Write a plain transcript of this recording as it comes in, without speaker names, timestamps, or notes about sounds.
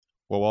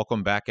Well,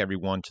 welcome back,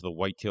 everyone, to the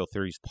Whitetail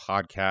Theories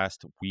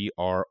podcast. We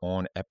are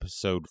on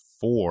episode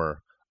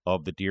 4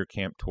 of the Deer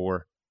Camp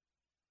Tour,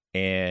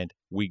 and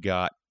we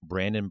got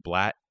Brandon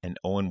Blatt and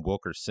Owen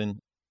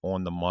Wilkerson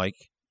on the mic.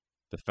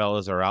 The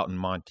fellas are out in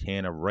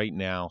Montana right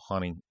now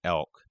hunting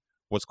elk.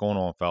 What's going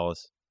on,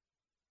 fellas?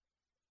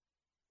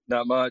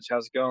 Not much.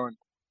 How's it going?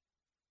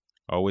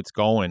 Oh, it's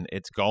going.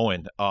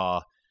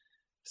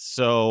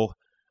 So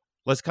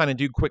let's kind of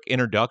do quick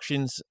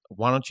introductions.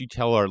 Why don't you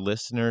tell our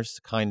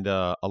listeners kind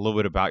of a little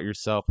bit about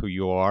yourself, who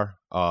you are?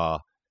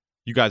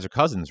 You guys are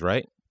cousins,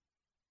 right?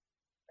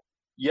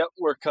 Yep,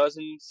 we're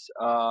cousins.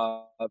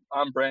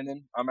 I'm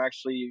Brandon. I'm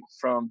actually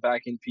from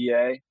back in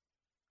PA.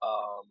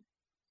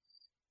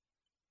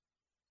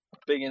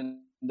 Big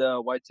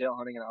into whitetail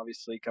hunting and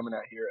obviously coming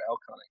out here elk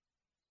hunting.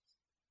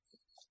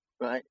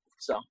 Right.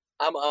 So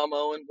I'm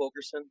Owen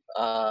Wilkerson.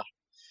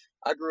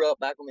 I grew up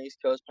back on the East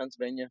Coast,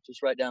 Pennsylvania,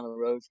 just right down the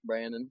road from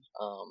Brandon.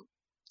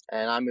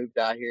 And I moved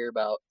out here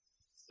about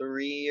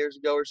 3 years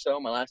ago or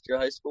so, my last year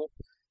of high school.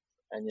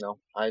 And,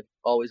 I've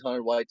always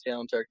hunted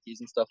whitetail and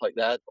turkeys and stuff like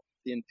that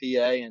in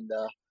PA. And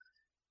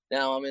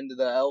now I'm into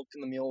the elk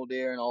and the mule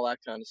deer and all that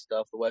kind of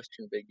stuff, the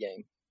Western big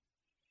game.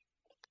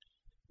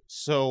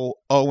 So,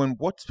 Owen,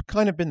 what's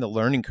kind of been the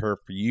learning curve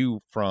for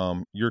you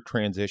from your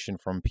transition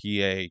from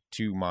PA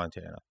to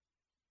Montana?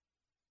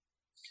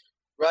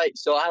 Right.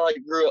 So I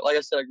grew up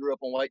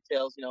on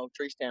whitetails,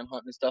 tree stand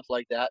hunting and stuff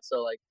like that.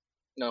 So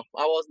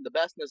I wasn't the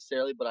best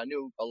necessarily, but I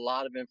knew a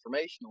lot of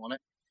information on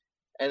it.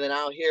 And then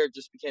out here it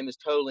just became this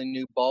totally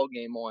new ball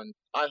game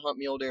I hunt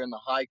mule deer in the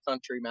high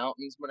country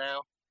mountains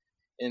now,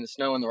 in the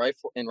snow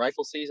in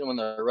rifle season when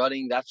they're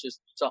rutting. That's just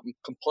something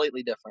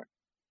completely different.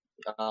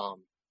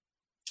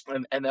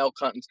 And elk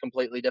hunting's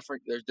completely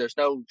different. There's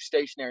no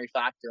stationary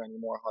factor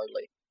anymore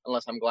hardly,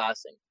 unless I'm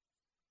glassing.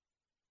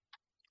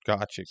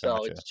 Gotcha.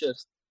 So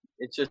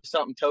it's just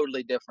something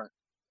totally different.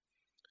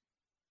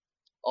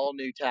 All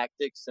new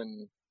tactics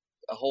and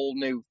a whole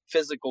new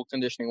physical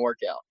conditioning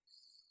workout.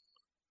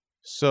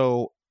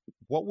 So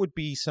what would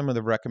be some of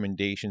the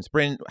recommendations?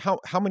 Brandon,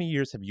 how many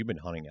years have you been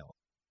hunting elk?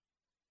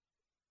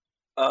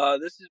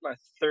 This is my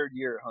 3rd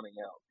year hunting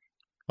elk.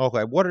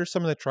 Okay. What are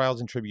some of the trials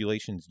and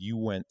tribulations you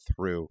went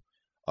through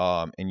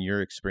in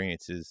your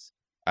experiences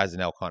as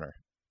an elk hunter?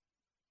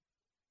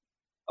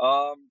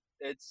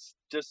 It's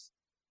just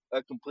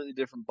a completely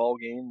different ball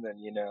game than,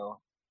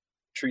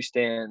 tree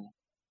stand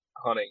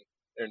hunting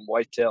and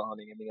whitetail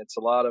hunting. I mean, it's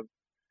a lot of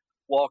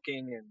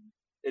walking, and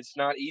it's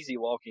not easy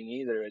walking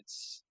either.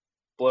 It's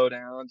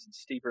blowdowns and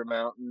steeper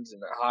mountains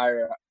and a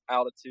higher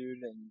altitude,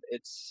 and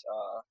it's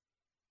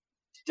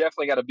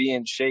definitely got to be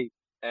in shape.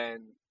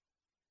 And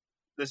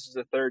this is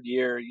the 3rd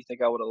year. You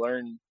think I would have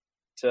learned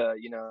to,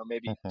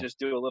 maybe just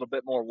do a little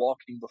bit more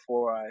walking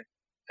before I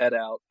head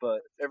out, but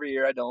every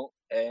year I don't,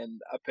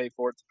 and I pay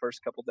for it the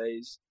first couple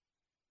days.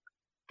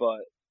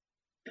 But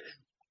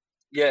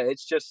yeah,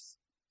 it's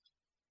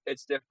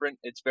different.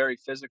 It's very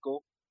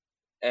physical.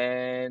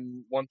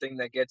 And one thing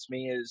that gets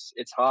me is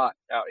it's hot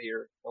out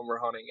here when we're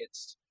hunting.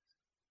 It's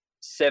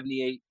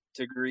 78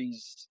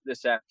 degrees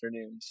this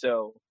afternoon.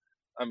 So,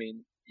 I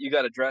mean, you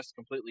got to dress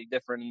completely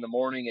different. In the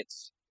morning,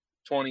 it's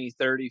 20,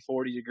 30,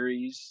 40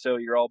 degrees. So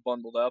you're all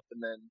bundled up.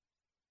 And then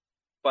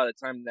by the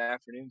time the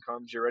afternoon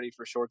comes, you're ready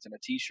for shorts and a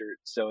t-shirt.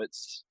 So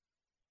it's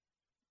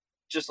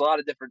just a lot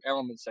of different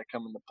elements that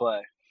come into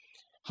play.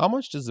 How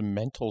much does the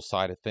mental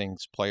side of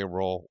things play a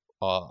role?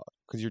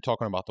 Because you're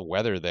talking about the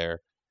weather there.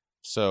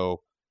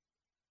 So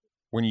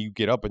when you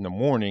get up in the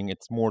morning,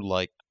 it's more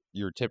like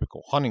your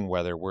typical hunting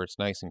weather where it's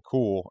nice and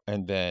cool.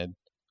 And then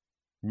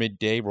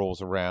midday rolls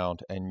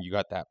around and you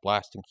got that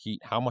blasting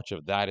heat. How much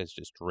of that is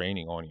just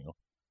draining on you?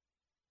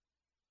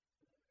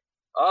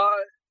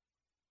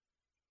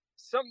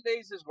 Some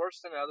days is worse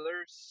than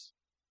others.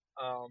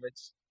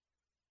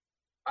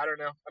 I don't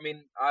know. I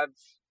mean, I've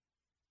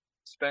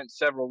spent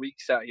several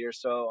weeks out here,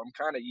 so I'm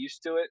kind of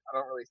used to it. I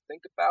don't really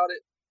think about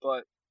it,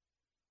 but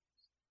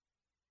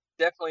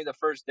definitely the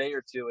first day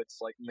or two, it's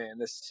like, man,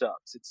 this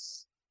sucks.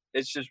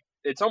 It's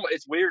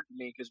weird to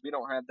me because we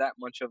don't have that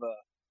much of a,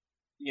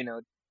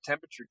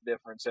 temperature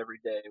difference every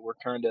day. We're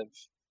kind of,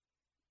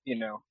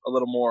 a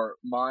little more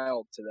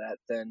mild to that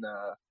than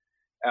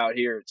out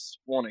here. It's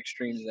one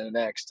extreme to the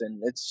next,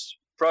 and it's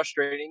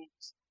frustrating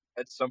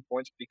at some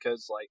points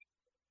because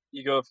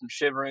you go from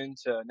shivering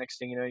to next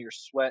thing you know, you're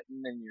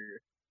sweating and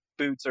your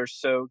boots are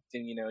soaked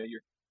and,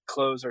 your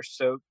clothes are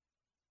soaked.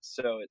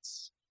 So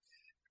it's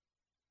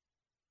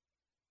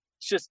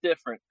just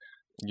different.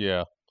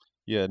 Yeah.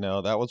 Yeah,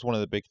 no, that was one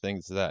of the big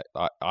things that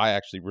I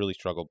actually really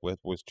struggled with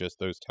was just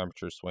those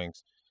temperature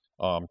swings.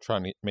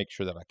 Trying to make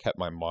sure that I kept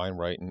my mind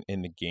right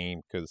in the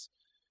game because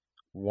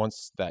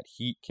once that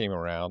heat came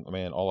around,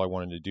 man, all I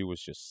wanted to do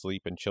was just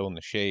sleep and chill in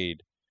the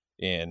shade.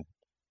 And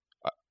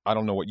I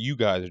don't know what you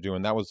guys are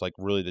doing. That was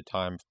really the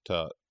time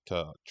to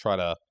try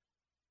to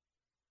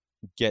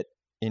get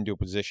into a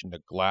position to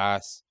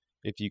glass.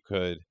 If you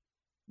could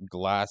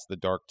glass up the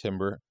dark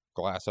timber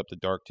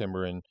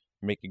and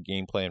make a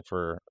game plan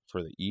for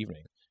the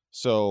evening.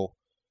 So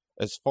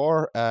as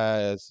far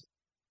as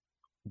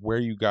where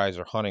you guys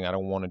are hunting. I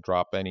don't want to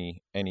drop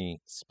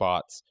any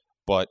spots,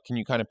 but can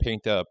you kind of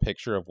paint a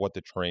picture of what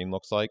the terrain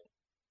looks like?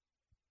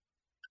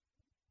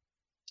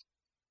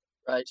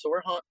 Right. So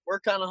we're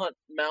kind of hunting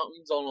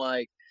mountains on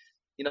like,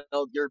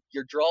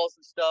 your draws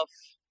and stuff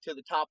to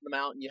the top of the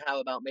mountain. You have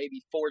about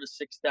maybe 4 to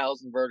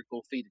 6,000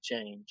 vertical feet of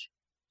change,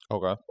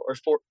 Okay. or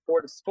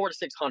four to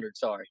 600.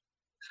 Sorry.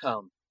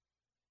 Um,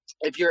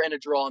 if you're in a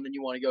draw and then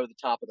you want to go to the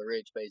top of the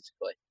ridge,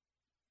 basically.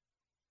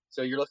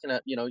 So you're looking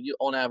at, you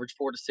on average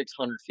 4 to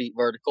 600 feet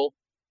vertical.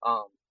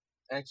 Um,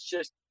 and it's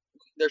just,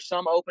 there's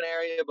some open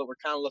area, but we're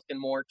kind of looking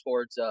more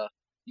towards,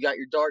 you got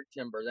your dark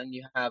timber. Then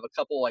you have a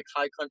couple like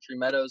high country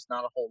meadows,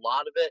 not a whole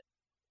lot of it.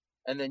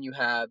 And then you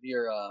have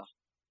you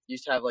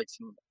used to have like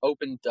some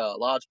open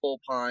lodgepole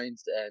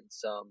pines and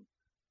some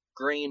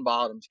green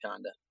bottoms,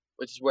 kind of,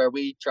 which is where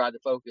we try to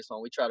focus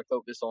on. We try to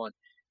focus on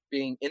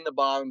being in the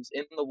bottoms,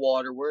 in the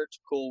water, where it's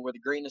cool, where the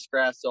greenest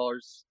grass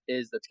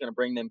is that's going to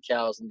bring them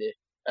cows into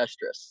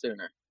estrus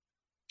sooner.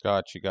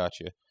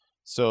 Gotcha.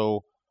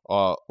 So,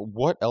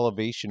 what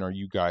elevation are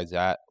you guys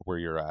at where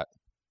you're at?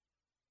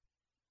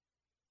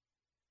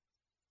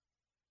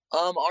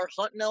 Our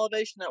hunting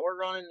elevation that we're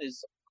running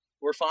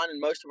we're finding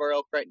most of our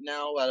elk right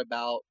now at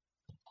about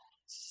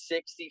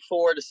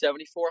 64 to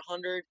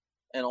 7,400,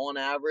 and on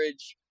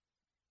average,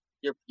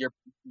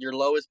 your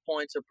lowest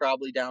points are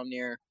probably down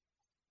near,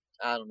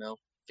 I don't know,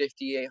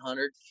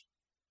 5,800,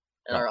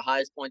 and Got, our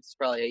highest points is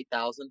probably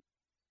 8,000.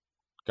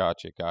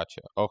 gotcha.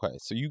 Okay,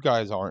 so you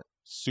guys aren't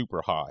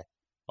super high.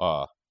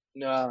 Uh,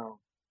 No,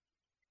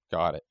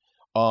 got it.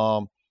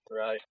 Um,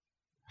 right.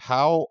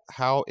 how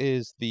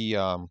is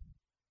the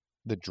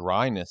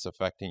dryness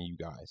affecting you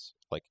guys?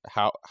 Like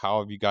how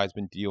have you guys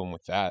been dealing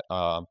with that?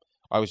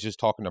 I was just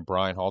talking to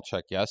Brian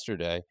Halchek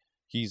yesterday.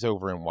 He's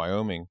over in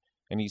Wyoming,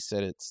 and he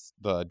said it's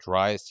the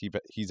driest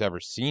he's ever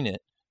seen it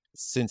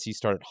since he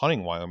started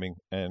hunting Wyoming,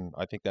 and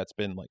I think that's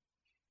been like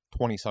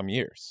 20 some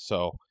years.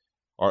 So,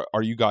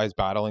 are you guys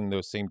battling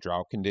those same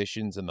drought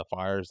conditions and the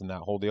fires and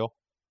that whole deal?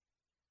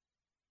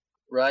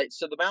 Right.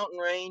 So the mountain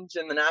range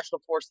and the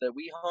national forest that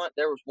we hunt,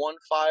 there was one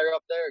fire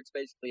up there. It's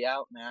basically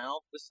out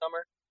now this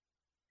summer.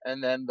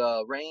 And then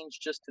the range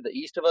just to the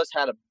east of us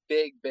had a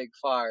big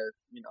fire,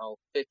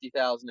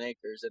 50,000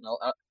 acres. And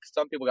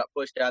some people got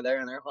pushed out of there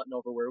and they're hunting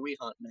over where we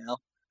hunt now.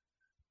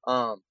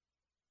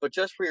 But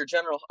just for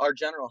our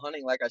general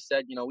hunting, like I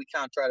said, we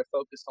kind of try to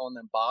focus on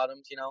them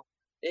bottoms.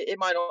 It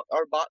might,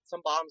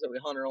 some bottoms that we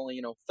hunt are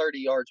only, 30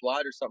 yards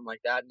wide or something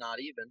like that, not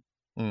even.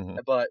 Mm-hmm.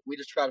 But we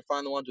just try to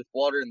find the ones with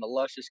water and the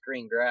luscious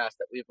green grass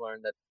that we've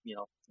learned that,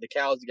 the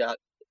cows got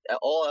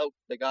all out,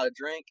 they got a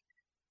drink.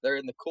 They're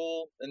in the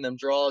cool, in them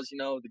draws,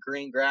 the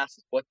green grass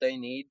is what they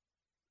need.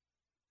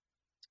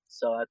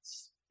 So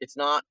it's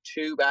not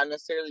too bad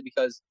necessarily,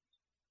 because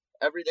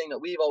everything that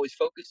we've always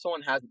focused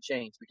on hasn't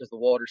changed because the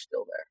water's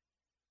still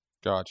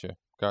there.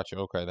 Gotcha.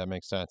 Okay, that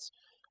makes sense.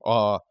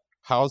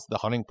 How's the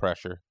hunting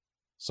pressure?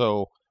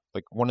 So,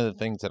 like, one of the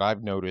things that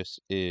I've noticed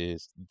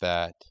is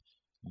that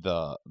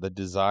the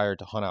desire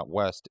to hunt out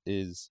west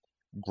is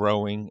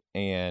growing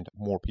and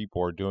more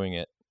people are doing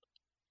it.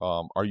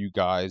 Are you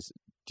guys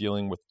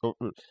dealing with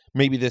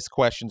maybe this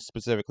question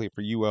specifically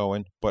for you,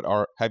 Owen, but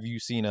have you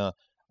seen a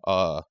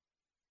a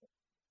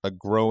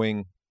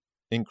growing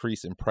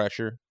increase in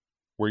pressure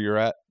where you're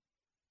at?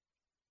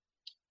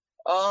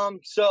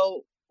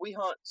 So we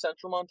hunt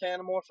central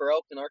Montana more for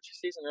elk and archery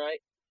season, right?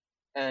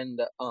 And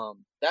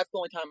that's the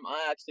only time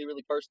I actually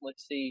really personally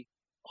see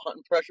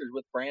hunting pressures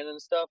with Brandon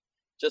and stuff,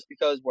 just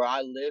because where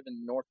I live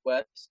in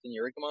Northwest in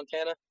Eureka,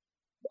 Montana,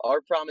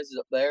 our problem is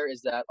up there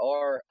is that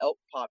our elk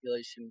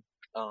population,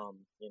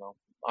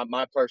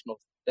 my personal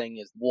thing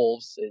is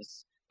wolves,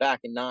 is back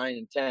in 9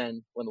 and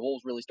 10 when the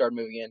wolves really started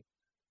moving in.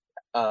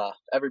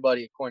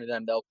 Everybody, according to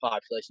them, the elk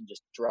population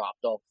just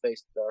dropped off the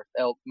face of the earth.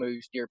 Elk,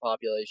 moose, deer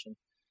population.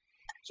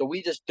 So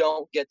we just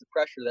don't get the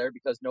pressure there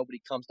because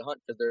nobody comes to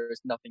hunt because there is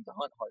nothing to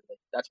hunt hardly.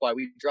 That's why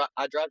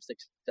I drive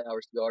 6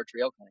 hours to go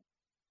archery elk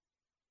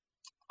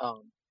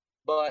hunting.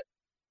 But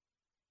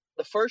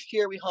the first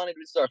year we hunted,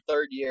 this is our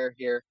third year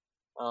here.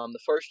 The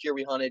first year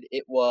we hunted,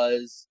 it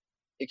was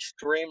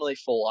extremely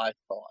full, I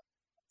thought.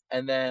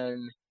 And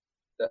then,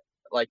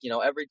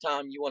 every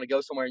time you want to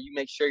go somewhere, you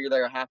make sure you're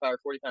there a half hour,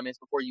 45 minutes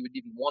before you would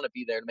even want to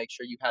be there to make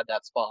sure you had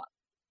that spot.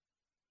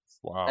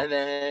 Wow. And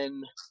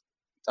then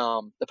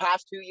the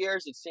past 2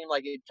 years, it seemed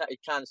like it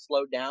kind of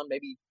slowed down.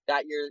 Maybe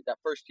that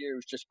first year, it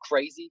was just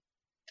crazy.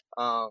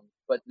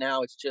 But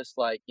now it's just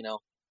like,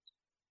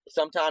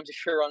 sometimes if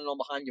you're running on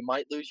behind, you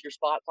might lose your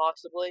spot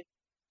possibly.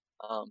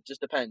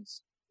 Just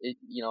depends.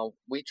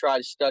 We try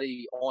to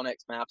study OnX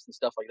maps and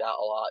stuff like that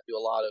a lot, do a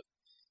lot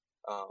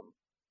of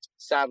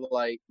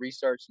satellite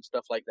research and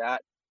stuff like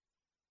that.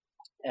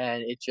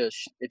 And it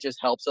just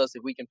helps us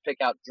if we can pick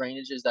out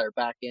drainages that are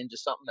back in,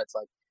 just something that's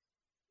like,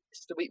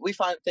 we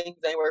find things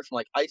anywhere from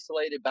like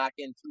isolated back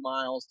in 2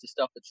 miles to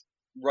stuff that's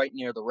right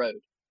near the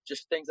road.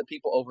 Just things that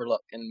people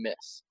overlook and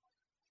miss.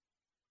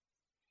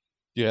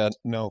 Yeah,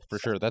 no, for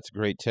sure. That's a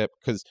great tip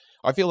because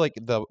I feel like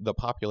the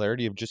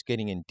popularity of just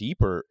getting in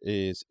deeper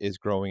is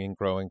growing and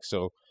growing.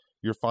 So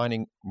you're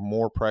finding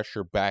more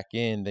pressure back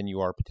in than you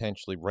are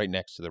potentially right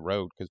next to the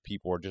road because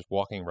people are just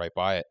walking right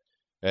by it,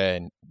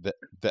 and the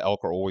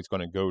elk are always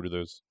going to go to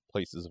those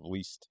places of the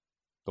least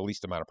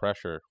amount of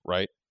pressure,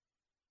 right?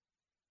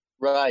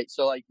 Right.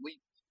 So like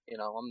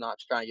I'm not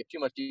trying to give too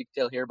much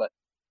detail here, but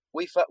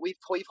we've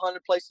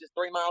hunted places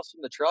 3 miles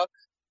from the truck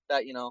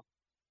that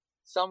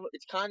some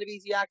it's kind of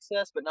easy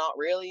access, but not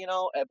really,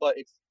 But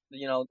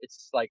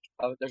it's like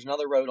there's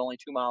another road only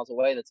 2 miles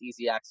away that's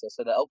easy access,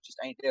 so the elk just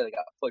ain't there. They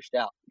got pushed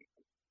out,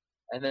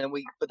 and then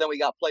we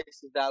got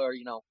places that are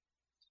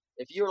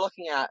if you're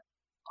looking at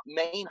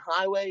main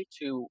highway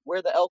to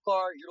where the elk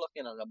are, you're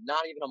looking at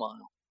not even a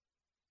mile.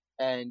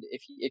 And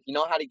if you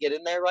know how to get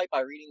in there right by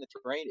reading the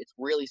terrain, it's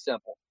really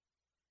simple.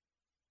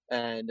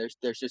 And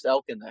there's just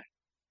elk in there,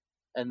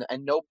 and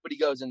nobody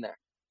goes in there.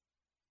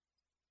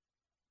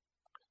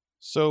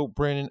 So,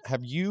 Brandon,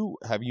 have you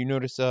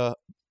noticed a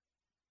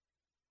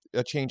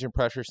change in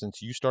pressure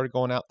since you started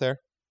going out there?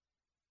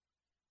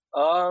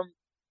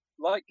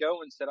 Like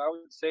Owen said, I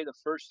would say the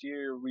first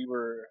year we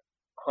were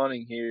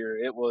hunting here,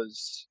 it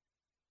was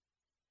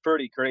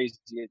pretty crazy.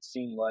 It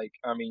seemed like,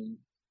 I mean,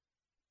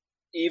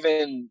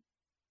 even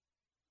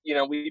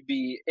we'd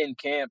be in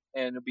camp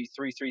and it'd be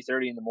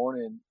 3:30 in the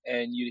morning,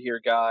 and you'd hear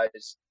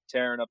guys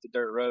tearing up the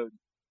dirt road,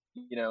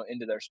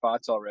 into their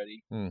spots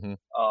already. Mm-hmm.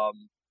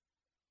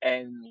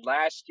 And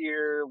last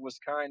year was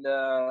kind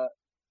of,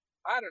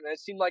 I don't know. It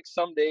seemed like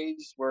some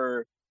days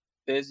were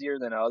busier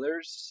than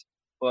others,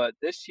 but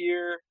this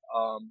year,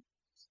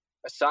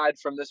 aside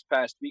from this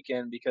past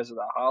weekend because of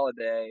the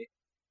holiday,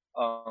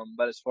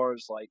 but as far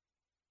as like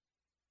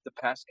the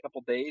past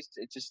couple days,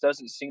 it just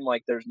doesn't seem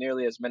like there's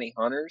nearly as many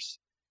hunters.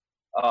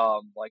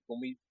 Like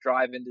when we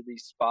drive into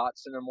these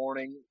spots in the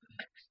morning,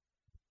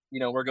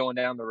 we're going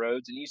down the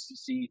roads and you used to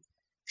see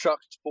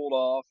trucks pulled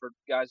off or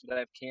guys would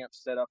have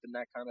camps set up and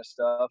that kind of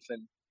stuff.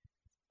 And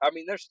I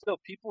mean, there's still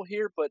people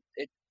here, but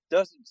it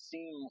doesn't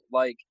seem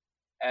like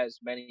as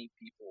many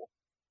people.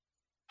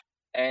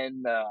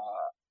 And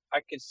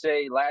I could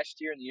say last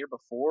year and the year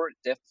before, it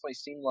definitely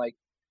seemed like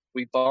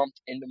we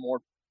bumped into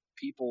more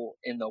people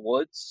in the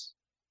woods.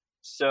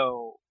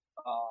 So,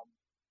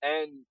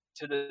 and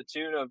to the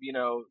tune of,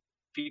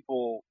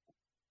 people,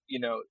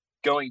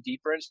 going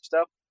deeper and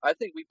stuff, I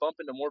think we bump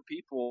into more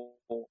people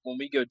when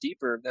we go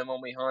deeper than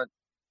when we hunt,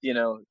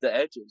 the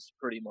edges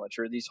pretty much,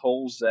 or these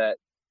holes that,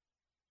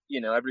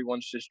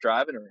 everyone's just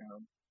driving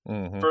around.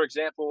 Mm-hmm. For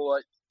example,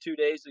 like 2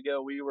 days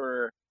ago, we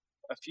were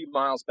a few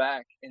miles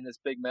back in this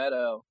big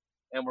meadow,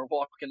 and we're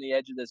walking the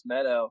edge of this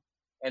meadow,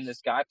 and this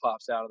guy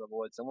pops out of the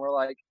woods, and we're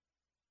like,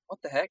 what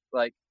the heck?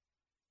 Like,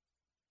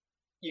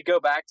 you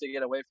go back to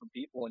get away from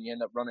people, and you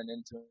end up running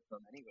into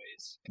them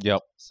anyways.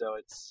 Yep. So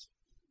it's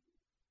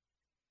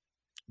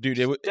Dude,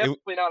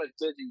 definitely not as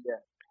busy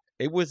yet.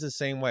 It was the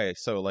same way.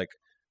 So like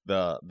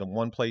the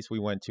one place we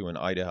went to in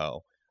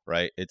Idaho,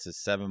 right? It's a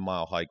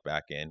 7-mile hike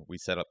back in. We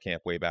set up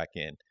camp way back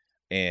in,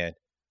 and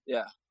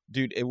yeah,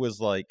 dude, it was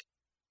like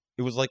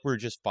we were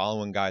just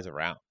following guys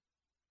around.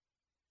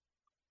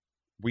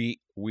 I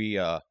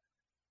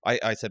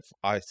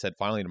said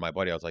finally to my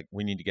buddy, I was like,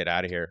 we need to get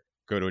out of here,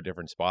 go to a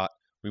different spot.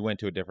 We went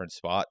to a different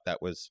spot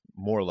that was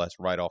more or less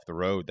right off the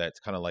road. That's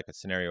kind of like a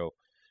scenario,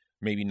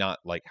 maybe not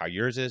like how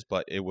yours is,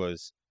 but it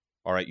was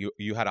all right.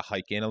 You had to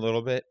hike in a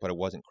little bit, but it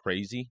wasn't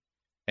crazy.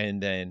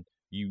 And then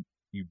you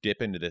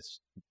dip into this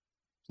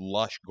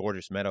lush,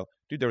 gorgeous meadow.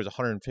 Dude, there was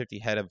 150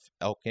 head of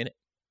elk in it.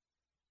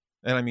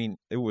 And I mean,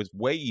 it was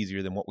way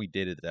easier than what we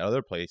did at the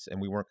other place.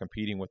 And we weren't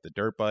competing with the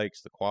dirt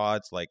bikes, the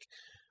quads, like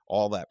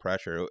all that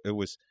pressure.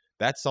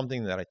 That's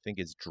something that I think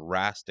is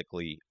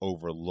drastically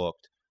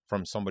overlooked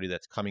from somebody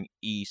that's coming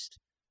east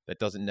that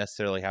doesn't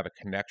necessarily have a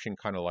connection,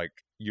 kind of like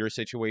your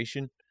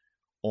situation,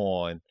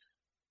 on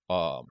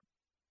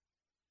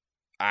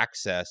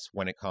access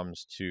when it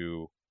comes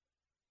to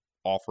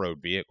off-road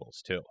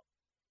vehicles too.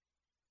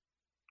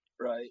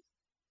 Right.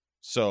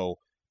 So,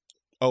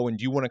 Owen,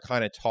 do you want to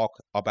kind of talk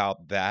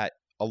about that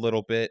a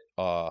little bit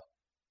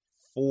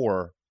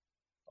for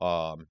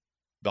the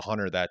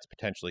hunter that's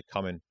potentially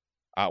coming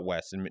out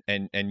west,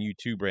 and you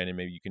too, Brandon,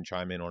 maybe you can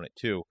chime in on it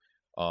too.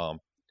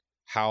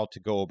 How to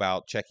go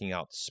about checking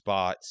out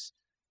spots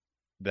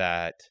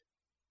that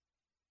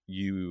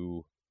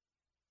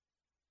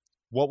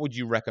what would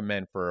you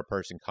recommend for a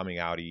person coming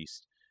out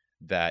east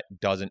that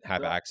doesn't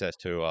have access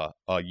to a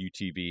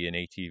UTV, an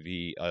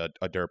ATV,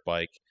 a dirt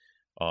bike,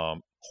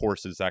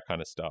 horses, that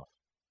kind of stuff?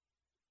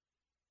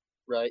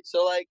 Right.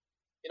 So like,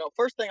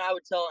 first thing I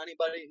would tell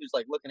anybody who's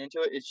like looking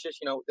into it, it's just,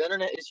 the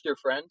internet is your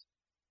friend.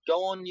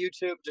 Go on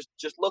YouTube,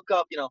 just look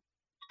up,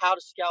 how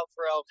to scout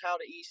for elk, how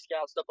to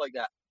e-scout, stuff like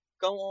that.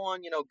 Go on,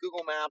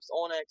 Google Maps,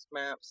 on X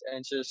Maps,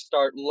 and just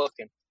start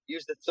looking.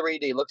 Use the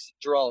 3D, look at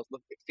draws,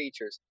 look at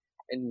features,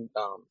 and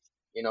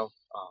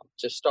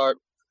just start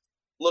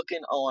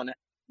looking on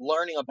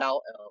learning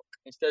about elk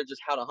instead of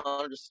just how to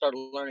hunt. Just start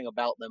learning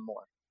about them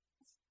more.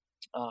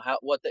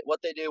 What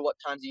they do, what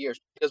times of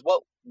years, because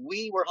what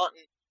we were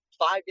hunting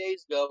 5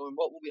 days ago and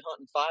what we'll be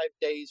hunting 5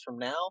 days from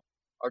now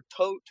are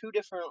two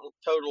different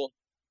total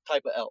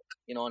type of elk,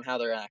 and how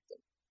they're acting.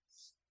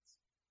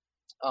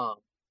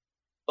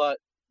 But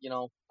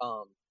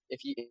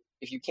if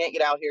you can't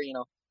get out here,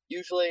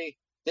 usually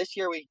this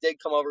year we did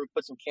come over and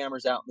put some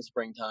cameras out in the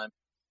springtime,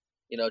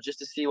 just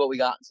to see what we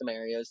got in some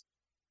areas.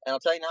 And I'll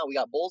tell you now, we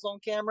got bulls on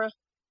camera,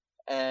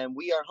 and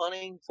we are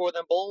hunting for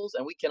them bulls,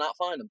 and we cannot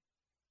find them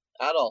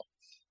at all.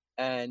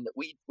 And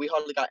we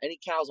hardly got any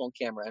cows on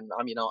camera. And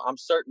I'm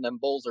certain them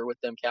bulls are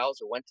with them cows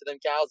or went to them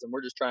cows, and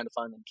we're just trying to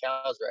find them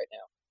cows right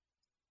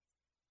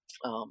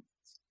now.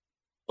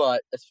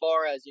 But as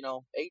far as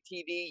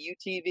ATV,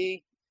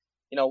 UTV,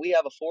 we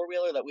have a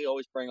 4-wheeler that we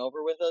always bring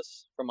over with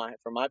us from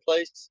my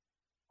place.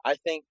 I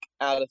think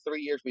out of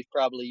 3 years we've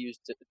probably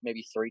used it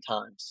maybe 3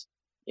 times.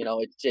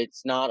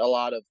 It's not a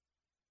lot of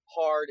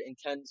hard,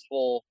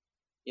 intenseful,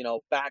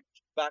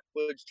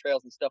 backwoods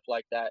trails and stuff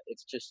like that.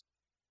 It's just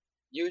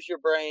use your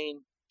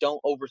brain,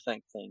 don't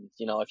overthink things.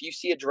 If you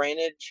see a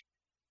drainage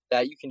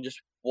that you can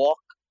just walk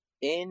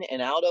in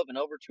and out of and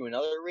over to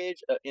another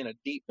ridge in a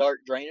deep dark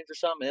drainage or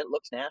something, and it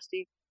looks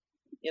nasty,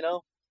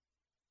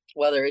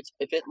 whether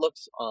if it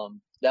looks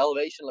the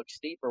elevation looks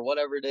steep or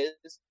whatever it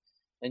is,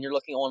 and you're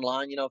looking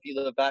online, if you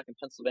live back in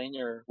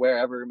Pennsylvania or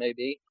wherever it may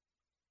be,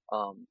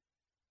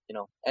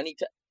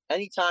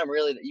 any time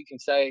really that you can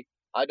say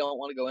I don't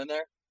want to go in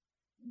there,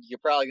 you're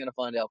probably going to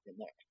find elk in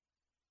there.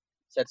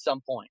 It's at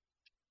some point.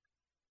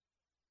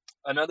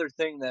 Another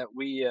thing that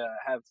we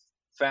have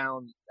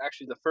found,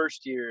 actually the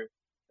first year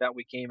that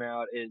we came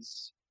out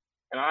is,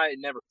 and I had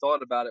never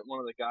thought about it,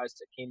 one of the guys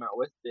that came out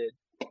with did.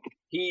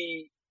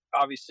 He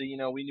obviously,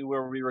 we knew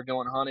where we were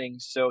going hunting,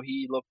 so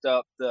he looked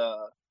up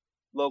the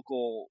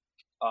local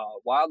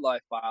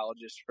wildlife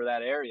biologist for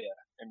that area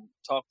and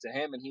talked to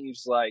him, and he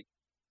was like,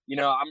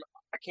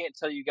 I can't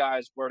tell you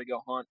guys where to go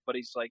hunt, but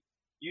he's like,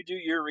 you do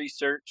your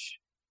research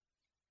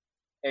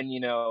and,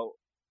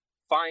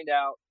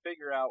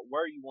 figure out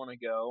where you want to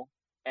go,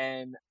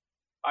 and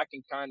I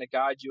can kind of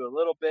guide you a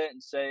little bit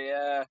and say,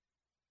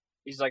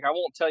 he's like, I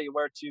won't tell you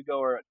where to go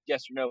or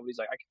yes or no, but he's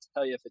like, I can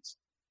tell you if it's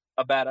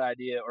a bad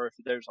idea or if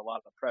there's a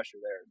lot of pressure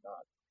there or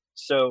not.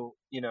 So,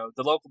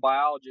 the local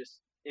biologist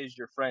is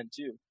your friend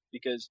too,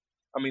 because,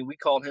 we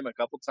called him a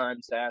couple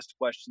times to ask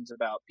questions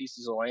about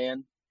pieces of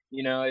land,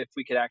 if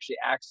we could actually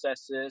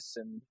access this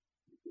and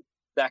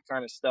that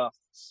kind of stuff.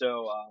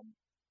 So,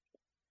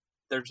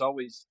 there's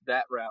always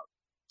that route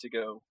to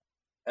go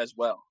as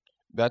well.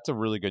 That's a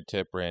really good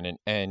tip, Brandon,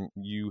 and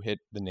you hit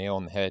the nail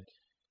on the head.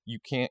 You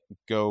can't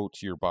go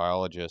to your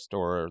biologist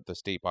or the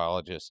state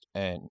biologist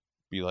and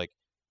be like,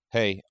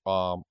 hey,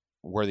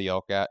 where are the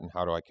elk at and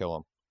how do I kill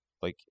them?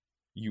 Like,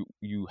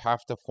 you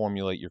have to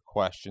formulate your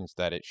questions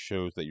that it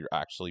shows that you're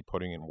actually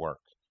putting in work.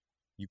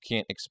 You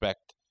can't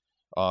expect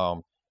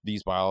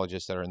these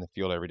biologists that are in the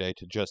field every day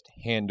to just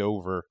hand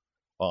over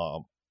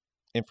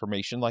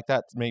information like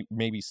that.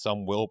 Maybe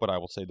some will, but I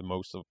will say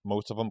most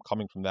of them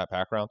coming from that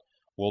background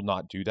will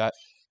not do that.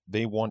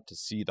 They want to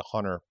see the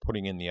hunter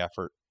putting in the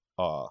effort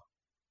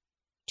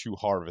to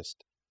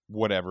harvest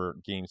whatever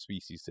game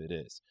species it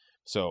is.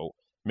 So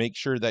make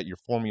sure that you're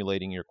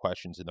formulating your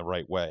questions in the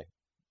right way.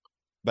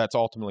 That's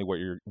ultimately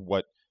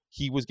what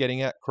he was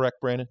getting at, correct,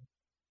 Brandon?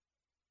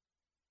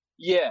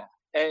 Yeah,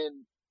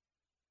 and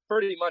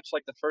pretty much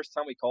like the first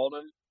time we called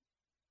him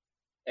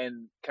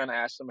and kind of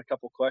asked him a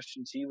couple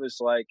questions, he was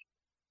like,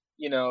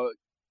 he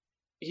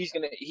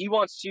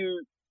wants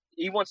to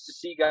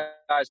see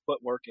guys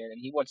put work in, and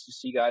he wants to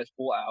see guys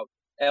pull out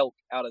elk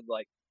out of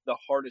like the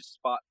hardest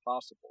spot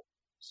possible.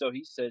 So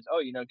he says,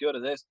 go to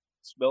this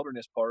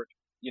wilderness park,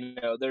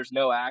 there's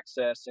no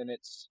access, and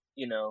it's,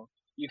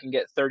 you can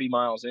get 30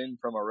 miles in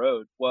from a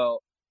road.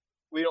 Well,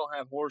 we don't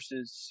have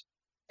horses,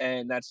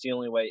 and that's the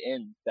only way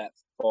in that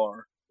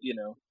far,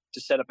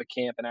 to set up a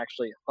camp and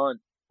actually hunt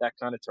that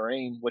kind of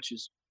terrain, which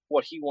is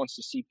what he wants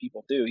to see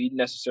people do. He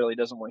necessarily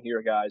doesn't want to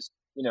hear guys,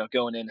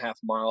 going in half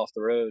a mile off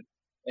the road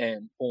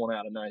and pulling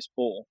out a nice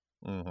bull,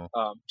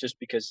 just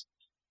because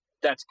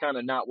that's kind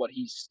of not what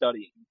he's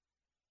studying.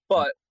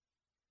 But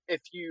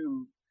if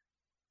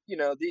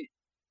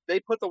they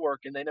put the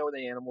work in, they know where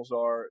the animals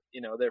are,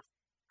 they're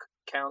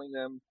counting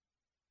them,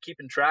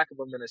 keeping track of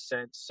them in a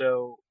sense.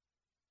 So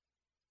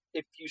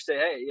if you say,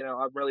 hey,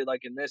 I'm really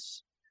liking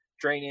this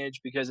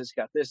drainage because it's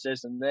got this,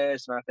 and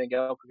this, and I think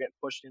elk are getting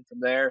pushed in from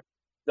there,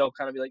 they'll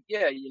kind of be like,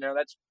 yeah,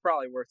 that's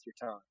probably worth your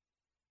time.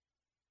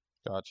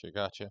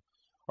 Gotcha.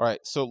 All right,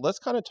 so let's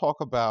kind of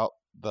talk about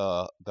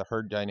the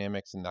herd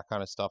dynamics and that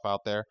kind of stuff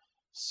out there.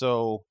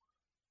 So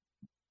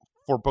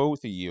for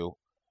both of you,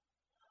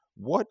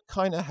 what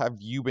kind of have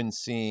you been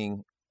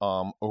seeing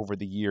over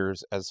the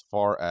years as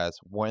far as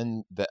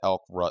when the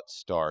elk rut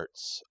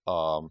starts?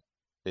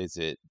 Is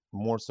it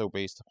more so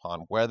based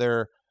upon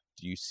weather?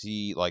 Do you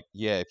see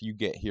if you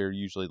get here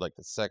usually like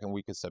the second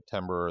week of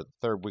September or the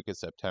third week of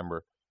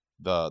September,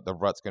 the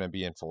rut's going to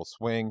be in full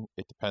swing?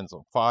 It depends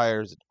on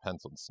fires. It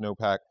depends on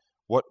snowpack.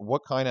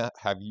 What kind of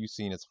have you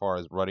seen as far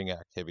as rutting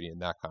activity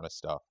and that kind of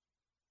stuff?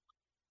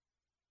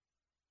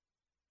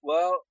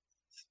 Well,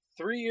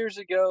 3 years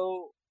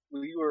ago,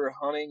 we were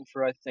hunting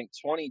for, I think,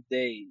 20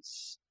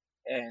 days.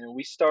 And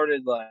we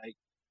started like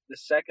the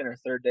second or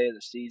third day of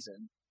the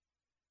season.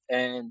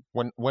 And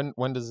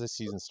When does this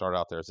season start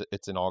out there?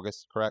 It's in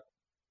August, correct?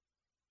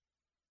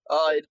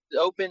 It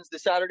opens the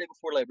Saturday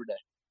before Labor Day.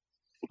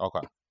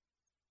 Okay.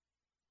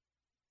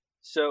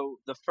 so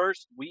the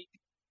first week,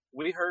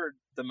 we heard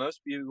the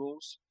most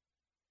bugles.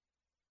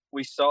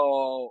 We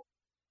saw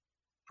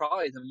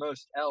probably the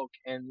most elk,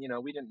 and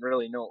we didn't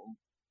really know what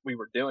we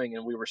were doing,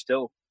 and we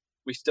still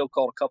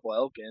called a couple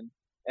elk in,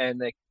 and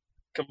they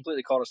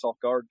completely caught us off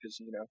guard because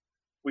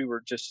we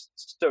were just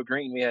so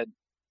green. We had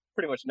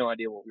pretty much no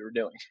idea what we were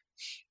doing.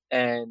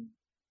 And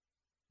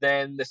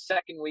then the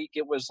second week,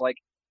 it was like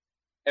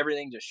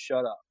everything just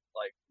shut up.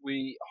 Like,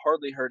 we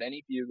hardly heard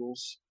any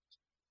bugles,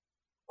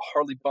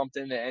 hardly bumped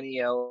into any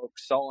elk,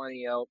 saw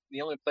any elk.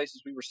 The only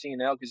places we were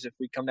seeing elk is if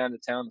we come down to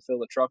town to fill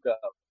the truck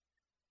up,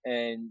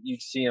 and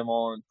you'd see them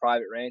on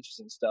private ranches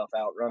and stuff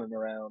out running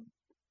around.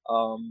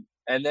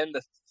 And then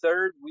the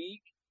third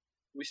week,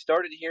 we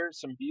started hearing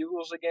some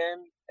bugles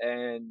again,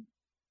 and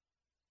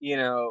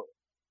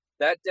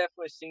that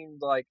definitely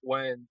seemed like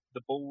when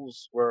the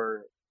bulls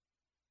were,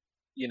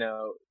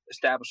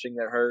 establishing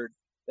their herd.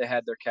 They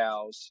had their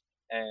cows,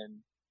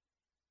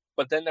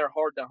 but then they're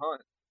hard to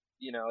hunt.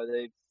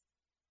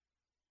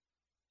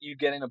 You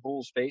get in a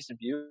bull's face and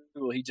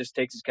bugle, he just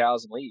takes his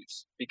cows and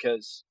leaves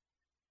because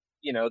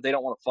they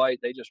don't want to fight.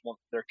 They just want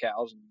their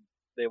cows and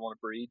they want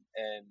to breed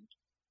and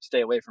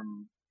stay away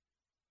from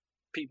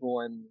people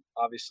and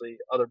obviously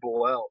other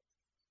bull elk.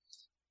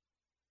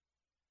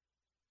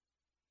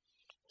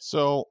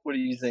 So, what do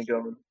you think,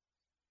 Owen?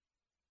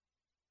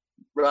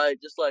 Right,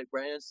 just like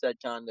Brandon said,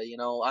 kinda.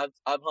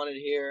 I've hunted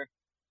here.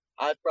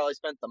 I've probably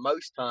spent the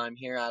most time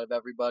here out of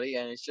everybody,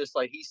 and it's just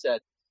like he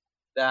said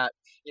that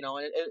and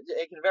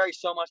it can vary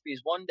so much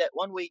because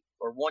one week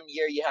or 1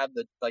 year you have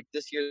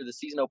this year the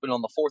season opened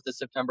on the 4th of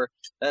September,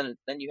 then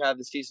you have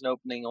the season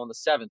opening on the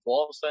 7th. Well,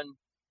 all of a sudden,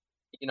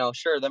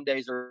 sure, them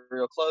days are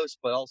real close,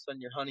 but all of a sudden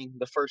you're hunting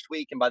the first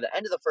week, and by the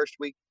end of the first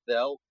week, the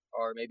elk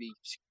are maybe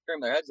scream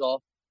their heads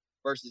off,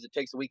 versus it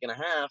takes a week and a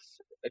half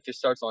if it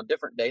starts on a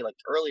different day, like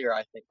earlier,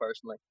 I think,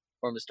 personally,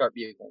 for them to start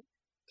bugling.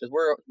 Because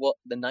we're,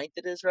 the 9th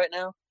it is right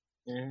now?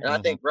 Mm-hmm. And I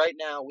think right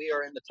now we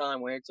are in the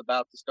time where it's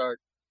about to start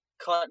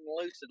cutting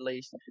loose, at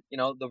least.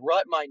 The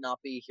rut might not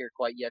be here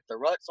quite yet.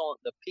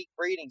 The peak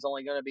breeding's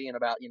only going to be in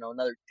about,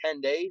 another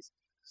 10 days.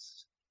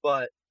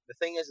 But the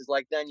thing is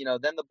like then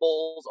the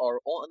bulls are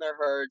on their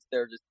herds.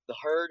 The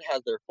herd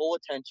has their full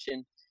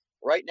attention.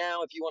 Right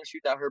now, if you want to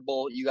shoot that herd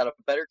bull, you got a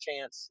better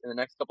chance in the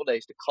next couple of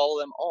days to call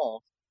them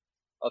off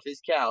of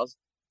his cows.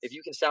 If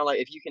you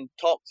can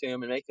talk to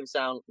him and make him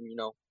sound,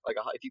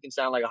 if you can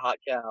sound like a hot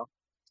cow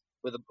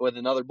with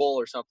another bull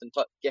or something,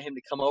 get him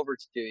to come over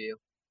to you.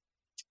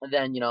 And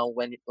then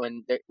when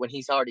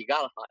he's already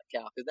got a hot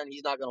cow, because then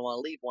he's not going to want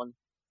to leave one,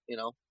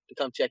 to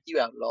come check you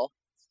out at all.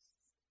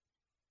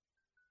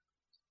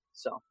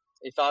 So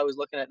if I was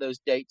looking at those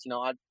dates,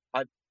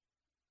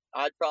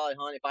 I'd probably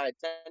hunt, if I had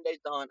 10 days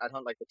to hunt, I'd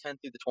hunt like the 10th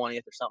through the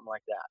 20th or something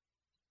like that,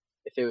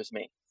 if it was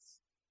me.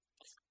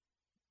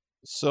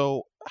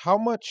 So how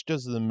much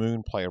does the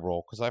moon play a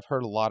role? Because I've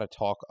heard a lot of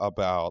talk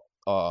about,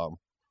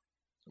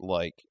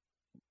 like,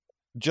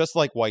 just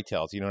like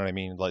whitetails, you know what I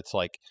mean? It's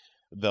like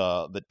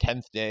the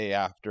 10th day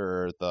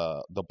after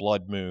the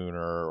blood moon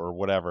or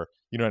whatever,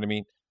 you know what I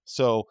mean?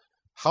 So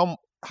how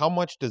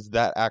much does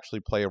that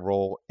actually play a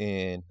role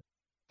in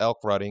elk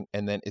rutting?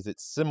 And then is it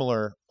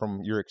similar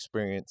from your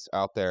experience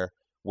out there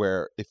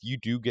where if you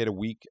do get a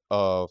week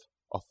of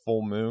a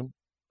full moon,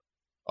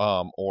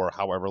 or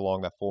however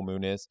long that full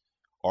moon is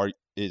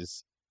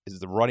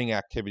the rutting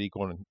activity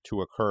going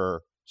to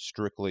occur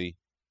strictly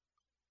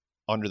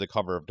under the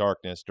cover of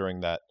darkness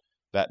during that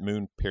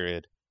moon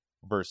period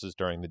versus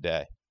during the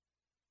day?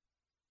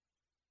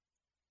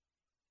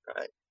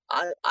 Right.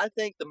 I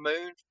think the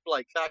moon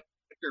factor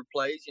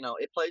plays,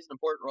 it plays an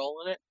important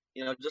role in it.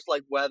 Just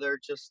like weather,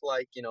 just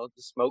like, the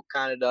smoke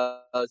kind of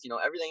does,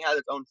 everything has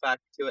its own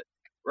factor to it.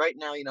 Right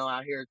now,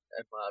 out here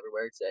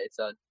everywhere it's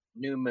a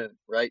new moon,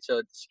 right? So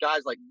the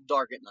sky's like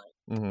dark at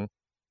night, Mm-hmm.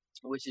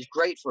 which is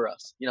great for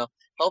us.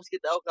 Helps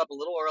get the elk up a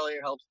little earlier,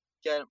 helps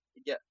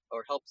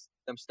helps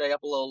them stay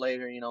up a little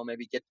later.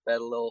 Maybe get to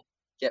bed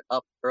get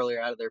up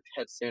earlier out of their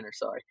bed sooner.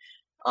 Sorry.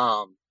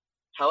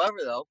 However,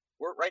 though,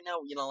 we're right now,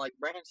 like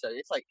Brandon said,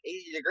 it's like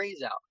 80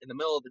 degrees out in the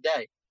middle of the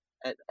day,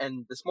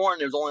 and this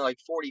morning it was only like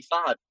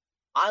 45.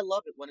 I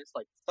love it when it's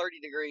like 30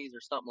 degrees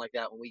or something like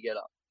that when we get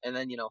up, and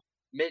then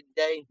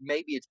midday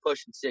maybe it's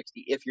pushing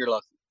 60 if you're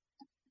lucky.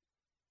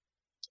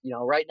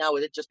 Right now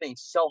with it just being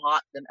so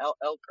hot, then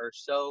elk are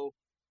so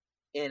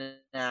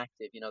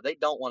inactive. They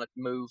don't want to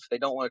move. They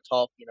don't want to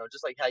talk.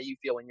 Just like how you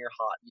feel when you're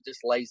hot. You're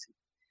just lazy.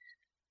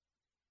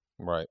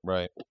 Right.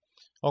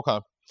 Okay.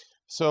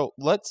 So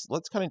let's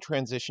kind of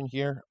transition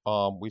here.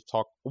 We've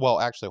talked. Well,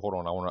 actually, hold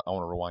on. I want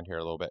to rewind here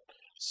a little bit.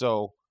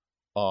 So,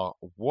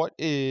 what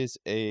is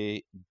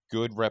a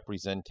good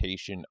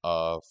representation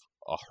of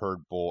a herd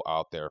bull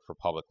out there for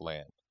public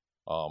land?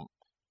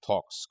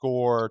 Talk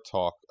score,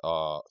 talk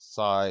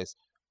size,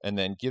 and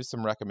then give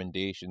some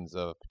recommendations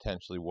of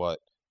potentially what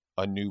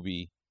a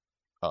newbie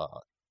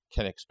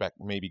can expect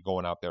maybe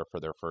going out there for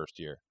their first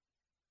year.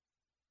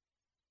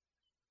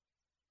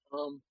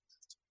 Um,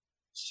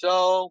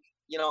 so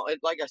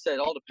like I said, it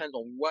all depends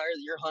on where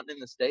you're hunting in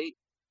the state.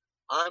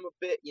 I'm a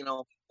bit,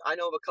 I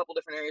know of a couple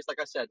different areas.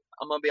 Like I said,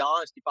 I'm gonna be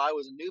honest. If I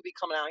was a newbie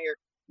coming out here,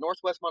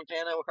 Northwest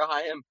Montana, where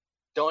I am,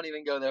 don't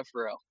even go there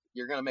for real.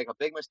 You're gonna make a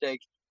big mistake.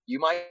 You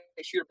might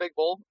shoot a big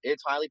bull.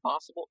 It's highly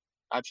possible.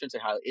 I shouldn't say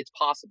highly. It's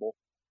possible,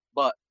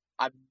 but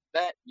I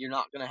bet you're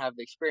not gonna have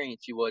the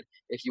experience you would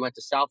if you went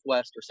to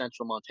Southwest or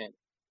Central Montana.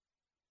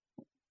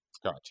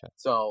 Gotcha.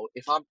 So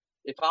if I'm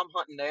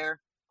hunting there,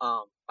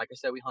 like I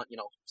said, we hunt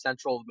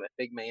central,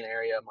 big main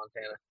area of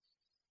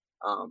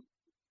Montana,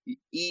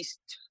 east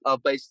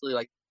of basically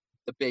like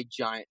the big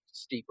giant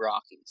steep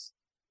Rockies.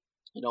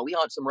 We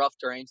hunt some rough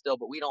terrain still,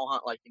 but we don't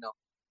hunt like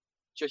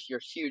just your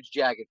huge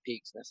jagged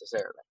peaks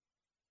necessarily.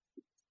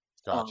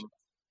 Gotcha.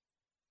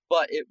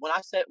 But when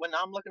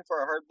I'm looking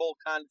for a herd bull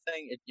kind of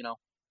thing,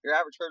 your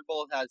average herd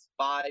bull has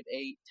 5,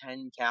 8,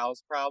 10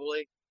 cows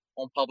probably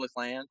on public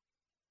land,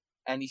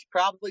 and he's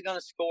probably going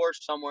to score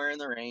somewhere in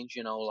the range,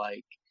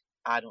 like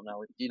I don't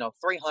know,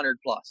 300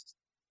 plus,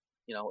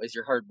 is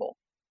your herd bull.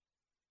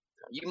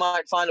 You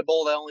might find a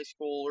bull that only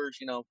scores,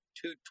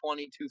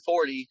 220,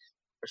 240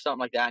 or something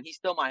like that, and he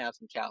still might have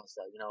some cows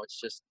though. It's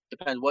just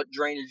depends what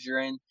drainage you're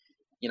in.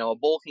 A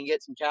bull can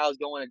get some cows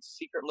going in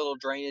secret little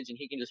drainage, and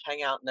he can just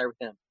hang out in there with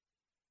them.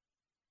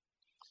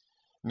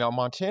 Now,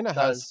 Montana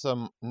has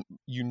some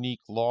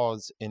unique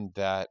laws in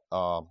that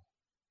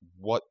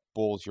what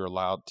bulls you're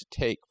allowed to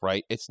take,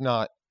 right? It's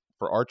not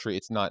for archery.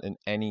 It's not in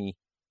any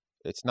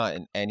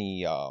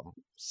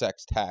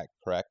sex tag,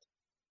 correct?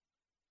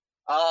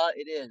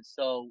 It is.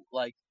 So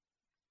like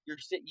you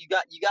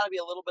got to be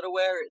a little bit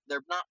aware.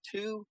 They're not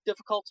too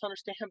difficult to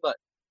understand, but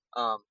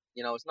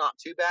it's not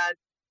too bad.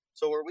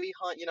 So where we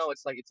hunt,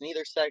 it's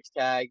neither sex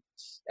tag,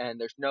 and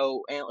there's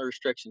no antler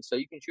restrictions. So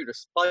you can shoot a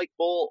spike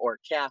bull or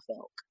a calf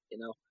elk.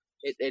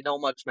 It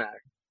don't much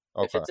matter.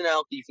 Okay. If it's an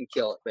elk, you can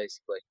kill it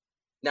basically.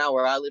 Now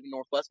where I live in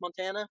Northwest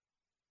Montana,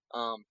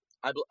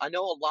 I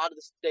know a lot of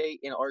the state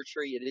in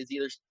archery it is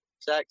either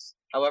sex.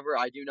 However,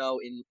 I do know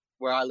in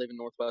where I live in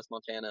Northwest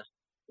Montana,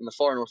 in the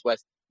far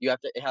northwest,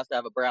 it has to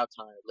have a brow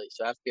tine at least.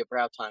 So it has to be a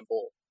brow tine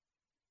bull.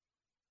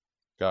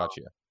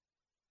 Gotcha.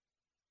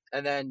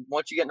 And then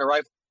once you get into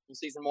rifle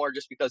season more,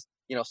 just because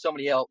so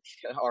many elk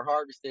are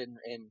harvested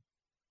in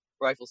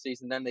rifle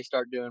season, then they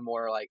start doing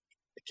more like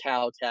the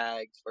cow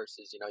tags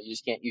versus you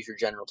just can't use your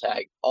general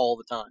tag all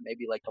the time.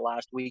 Maybe like the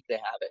last week they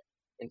have it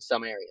in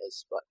some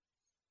areas, but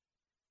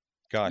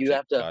gotcha. You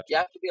have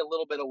to be a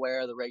little bit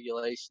aware of the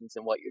regulations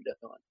and what you're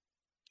doing.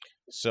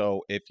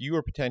 So if you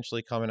are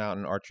potentially coming out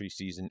in archery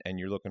season and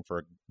you're looking for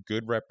a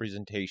good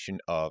representation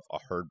of a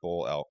herd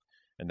bull elk,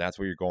 and that's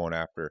what you're going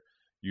after,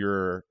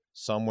 you're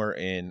somewhere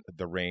in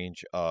the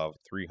range of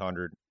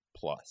 300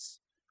 plus.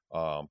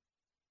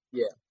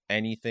 Yeah.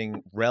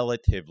 Anything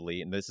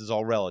relatively, and this is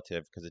all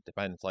relative because it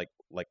depends, like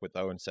what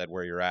Owen said,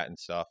 where you're at and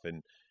stuff,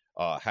 and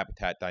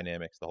habitat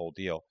dynamics, the whole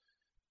deal.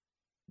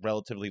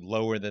 Relatively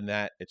lower than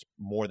that, it's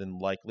more than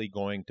likely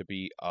going to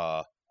be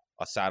a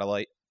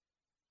satellite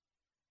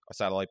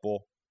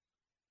bull.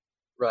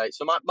 Right.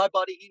 So my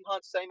buddy, he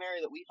hunts the same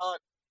area that we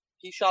hunt.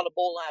 He shot a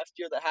bull last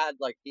year that had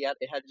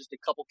it had just a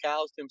couple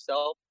cows to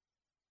himself.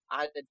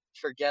 I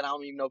forget. I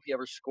don't even know if he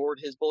ever scored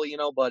his bull,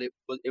 but it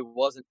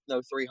wasn't no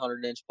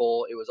 300-inch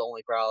bull. It was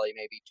only probably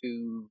maybe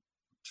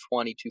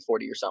 220,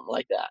 240 or something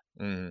like that.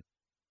 Mm-hmm.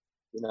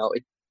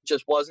 It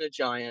just wasn't a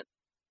giant.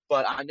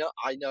 But I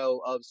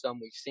know of some.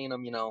 We've seen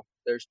them.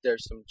 There's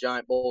some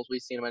giant bulls.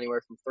 We've seen them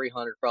anywhere from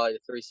 300 probably to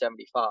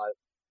 375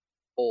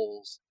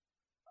 bulls.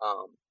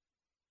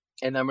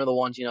 And them are the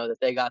ones that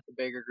they got the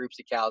bigger groups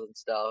of cows and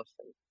stuff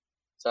and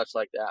such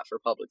like that for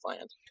public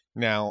land.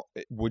 Now,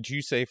 would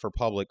you say for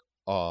public,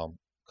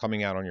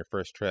 coming out on your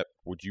first trip,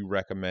 would you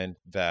recommend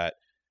that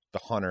the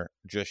hunter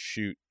just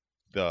shoot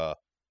the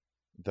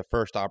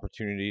first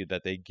opportunity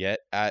that they get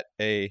at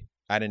an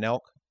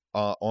elk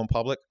on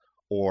public,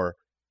 or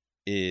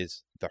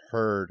is the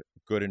herd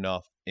good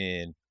enough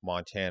in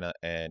Montana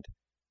and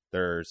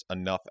there's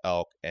enough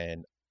elk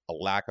and a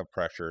lack of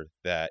pressure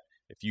that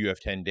if you have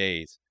 10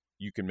 days,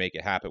 you can make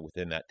it happen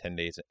within that 10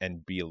 days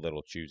and be a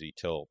little choosy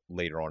till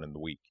later on in the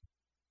week?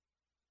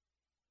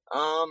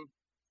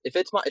 If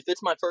it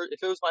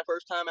was my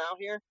first time out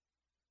here,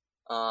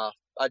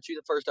 I'd shoot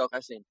the first elk I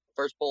seen.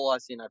 First bull I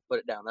seen, I'd put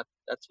it down.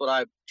 That's what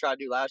I tried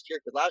to do last year,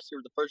 because last year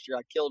was the first year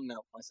I killed an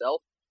elk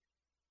myself.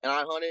 And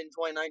I hunted in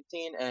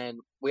 2019, and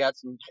we had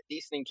some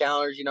decent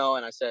encounters, and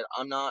I said,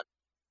 and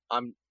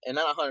then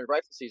I hunted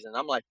rifle season.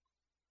 I'm like,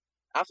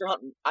 after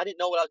hunting, I didn't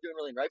know what I was doing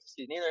really in rifle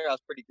season either. I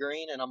was pretty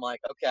green, and I'm like,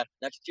 okay,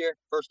 next year,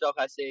 first elk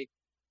I see,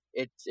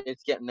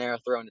 it's getting there,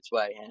 throwing its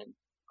way. And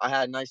I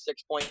had a nice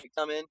 6-point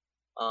come in.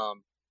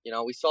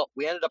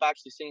 We ended up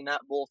actually seeing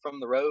that bull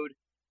from the road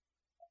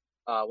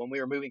when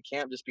we were moving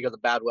camp just because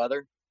of bad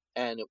weather.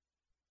 And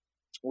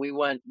we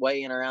went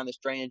way in around this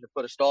drainage and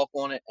put a stalk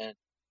on it, and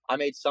I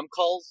made some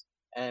calls,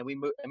 and me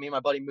and my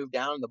buddy moved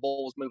down, and the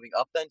bull was moving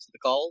up then to the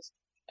calls,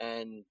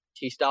 and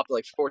he stopped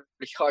like 40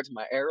 yards of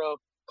my arrow,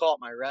 caught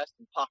my rest,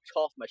 and popped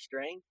off my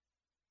string.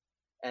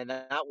 And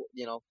that,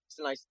 it's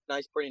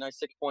a pretty nice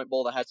 6-point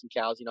bull that had some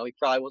cows. He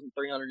probably wasn't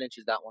 300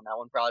 inches that one. That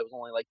one probably was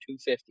only like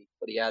 250,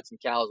 but he had some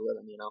cows with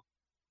him.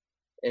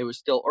 It was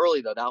still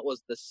early though. That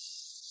was the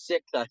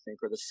 6th, I think,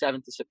 or the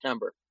 7th of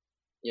September.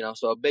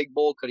 So a big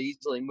bull could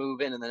easily move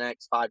in the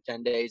next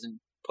 5-10 days and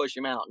push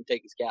him out and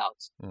take his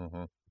cows.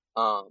 Mm-hmm.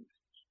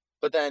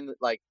 But then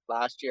like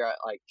last year,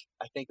 I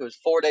think it was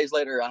 4 days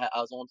later, I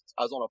was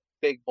on a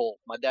big bull.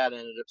 My dad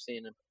ended up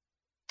seeing him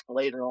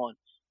later on,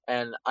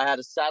 and I had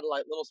a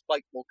satellite little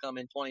spike bull come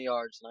in 20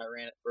 yards, and I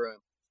ran it through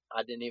him.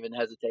 I didn't even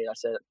hesitate. I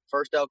said,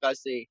 first elk I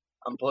see,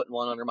 I'm putting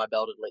one under my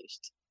belt at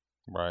least.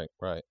 Right.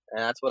 And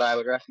that's what I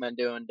would recommend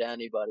doing to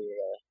anybody.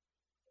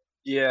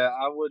 Yeah,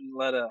 I wouldn't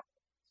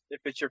if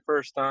it's your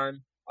first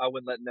time, I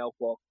wouldn't let an elk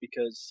walk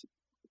because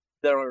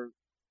they're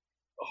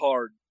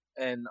hard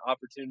and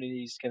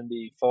opportunities can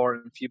be far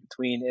and few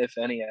between, if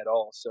any at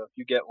all. So if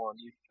you get one,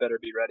 you better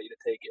be ready to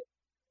take it.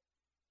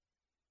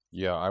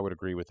 Yeah, I would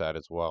agree with that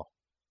as well.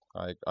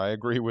 I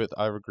agree with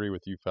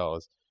you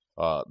fellas.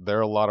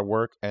 They're a lot of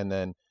work, and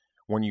then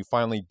when you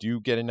finally do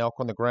get an elk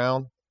on the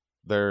ground,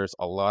 there's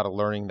a lot of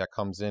learning that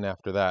comes in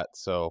after that.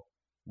 So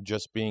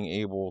just being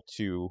able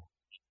to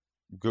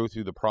go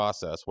through the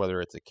process, whether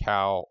it's a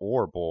cow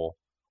or a bull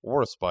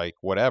or a spike,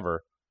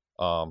 whatever,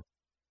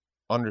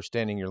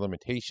 understanding your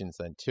limitations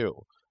then too.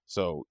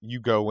 So you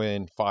go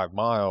in 5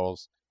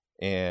 miles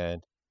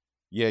and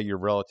yeah, you're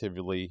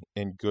relatively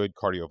in good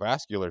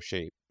cardiovascular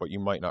shape, but you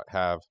might not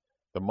have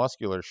the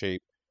muscular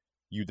shape.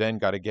 You then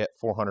got to get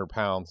 400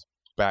 pounds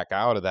back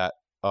out of that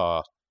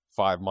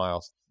 5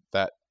 miles.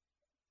 That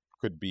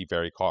could be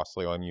very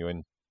costly on you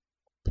and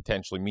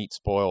potentially meat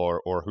spoil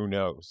or who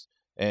knows.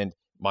 And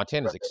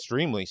Montana's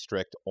extremely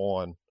strict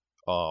on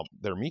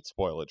their meat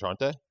spoilage, aren't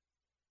they?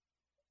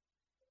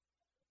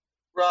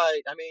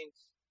 Right. I mean,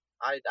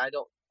 I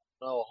don't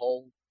know a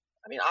whole.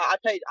 I mean,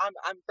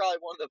 I'm probably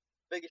one of the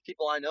biggest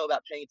people I know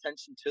about paying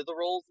attention to the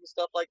rules and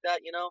stuff like that.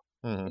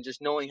 Mm-hmm. And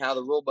just knowing how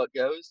the rule book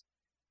goes.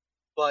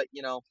 But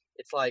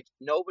it's like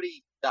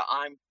nobody that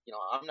I'm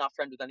not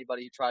friends with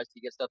anybody who tries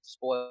to get stuff to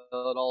spoil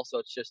it all. So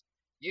it's just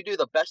you do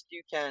the best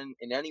you can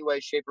in any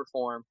way, shape, or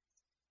form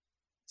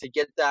to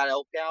get that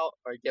elk out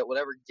or get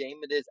whatever game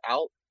it is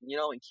out,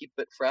 and keep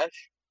it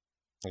fresh.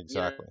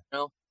 Exactly.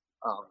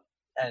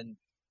 And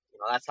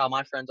that's how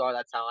my friends are.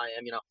 That's how I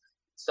am.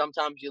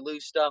 Sometimes you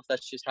lose stuff.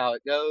 That's just how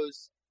it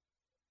goes.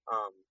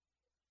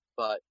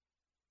 But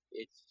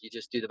you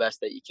just do the best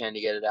that you can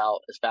to get it out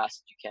as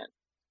fast as you can.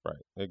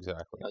 Right.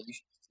 Exactly.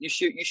 You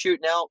shoot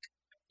an elk.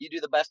 You do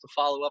the best to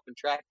follow up and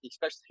track,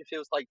 especially if it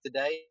was like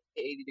today,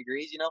 80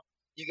 degrees.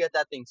 You get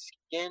that thing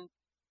skinned,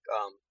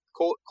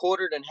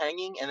 quartered and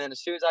hanging, and then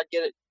as soon as I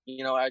get it,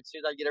 as soon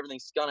as I get everything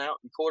skun out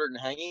and quartered and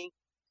hanging,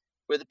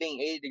 with it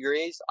being 80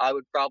 degrees, I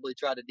would probably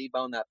try to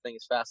debone that thing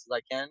as fast as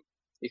I can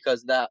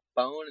because that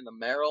bone and the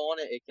marrow on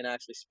it can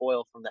actually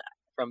spoil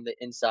from the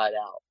inside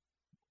out.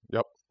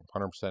 Yep,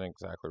 100%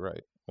 exactly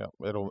right. Yeah,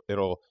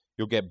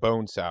 you'll get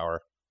bone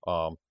sour.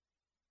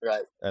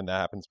 Right. And that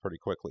happens pretty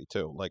quickly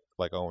too,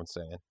 like Owen's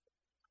saying.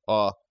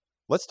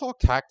 Let's talk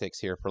tactics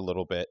here for a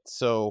little bit.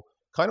 So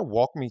kind of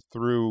walk me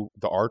through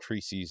the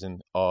archery season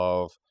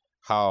of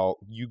how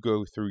you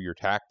go through your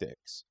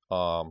tactics.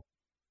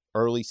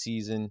 Early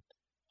season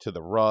to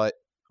the rut,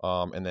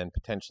 and then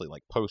potentially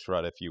like post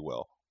rut, if you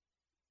will.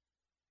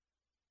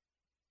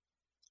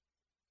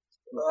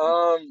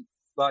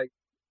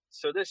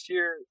 So this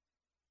year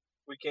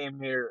we came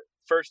here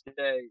first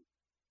day.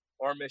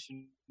 Our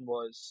mission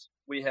was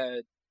we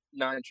had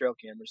 9 trail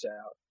cameras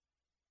out.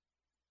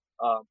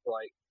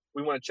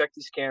 We want to check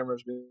these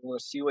cameras. We want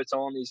to see what's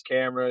on these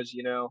cameras,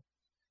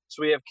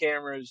 So we have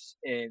cameras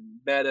in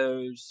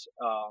meadows,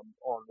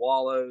 on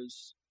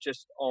wallows,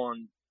 just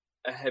on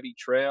a heavy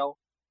trail.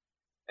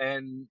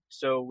 And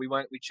so we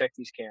checked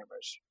these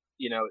cameras.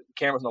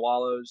 Cameras in the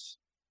wallows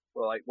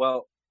were like,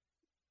 well,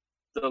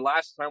 the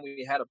last time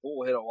we had a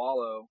bull hit a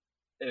wallow,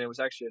 and it was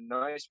actually a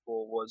nice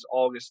bull, was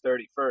August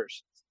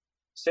 31st.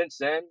 Since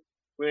then,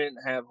 we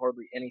didn't have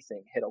hardly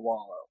anything hit a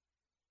wallow.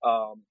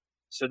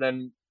 So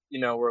then,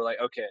 we're like,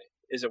 okay,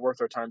 is it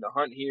worth our time to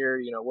hunt here?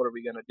 What are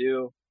we going to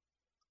do?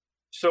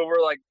 So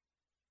we're like,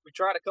 we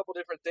tried a couple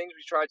different things.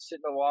 We tried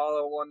sitting in a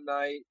wallow one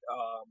night.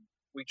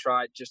 We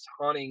tried just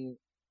hunting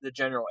the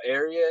general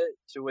area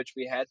to which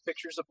we had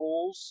pictures of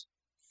bulls.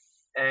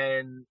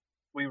 And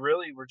we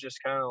really were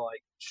just kind of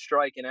like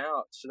striking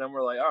out. So then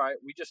we're like, all right,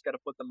 we just got to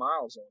put the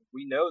miles in.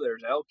 We know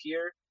there's elk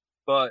here,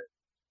 but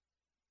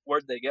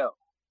where'd they go?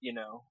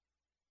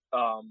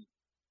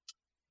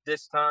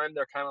 This time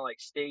they're kind of like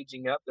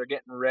staging up. They're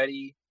getting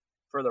ready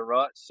for the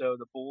rut. So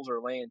the bulls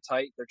are laying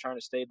tight. They're trying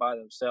to stay by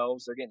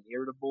themselves. They're getting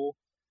irritable.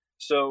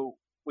 So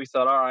we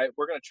thought, all right,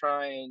 we're going to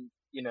try and,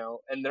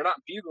 and they're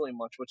not bugling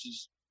much, which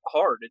is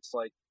hard. It's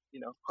like,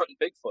 hunting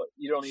Bigfoot.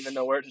 You don't even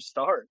know where to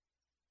start.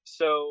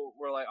 So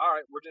we're like, all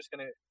right, we're just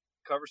going to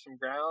cover some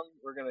ground.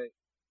 We're going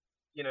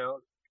to,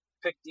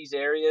 pick these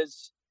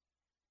areas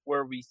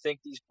where we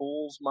think these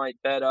bulls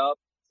might bed up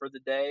for the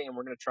day. And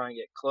we're going to try and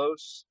get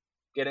close,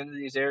 get into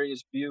these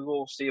areas,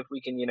 bugle, see if we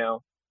can,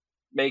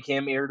 make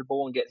him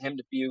irritable and get him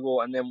to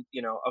bugle, and then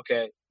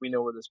okay, we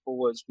know where this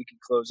bull is, we can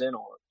close in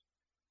on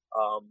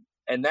it.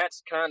 And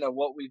that's kind of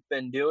what we've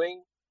been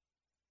doing.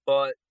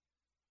 But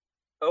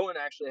Owen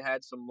actually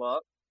had some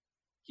luck.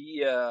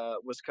 He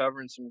was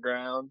covering some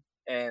ground,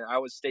 and I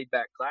was stayed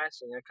back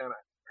classing. I kind of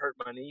hurt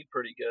my knee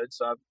pretty good,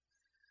 so I've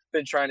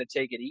been trying to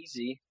take it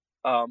easy.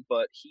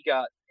 But he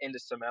got into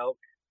some elk,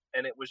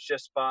 and it was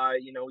just by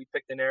we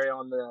picked an area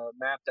on the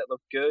map that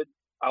looked good.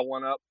 I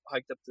went up,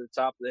 hiked up to the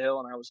top of the hill,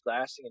 and I was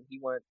glassing, and he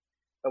went.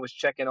 I was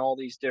checking all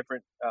these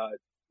different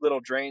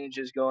little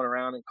drainages going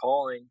around and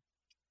calling,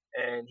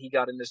 and he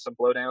got into some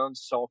blowdowns,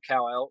 saw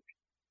cow elk,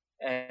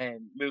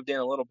 and moved in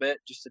a little bit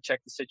just to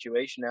check the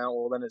situation out.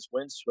 Well, then his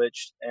wind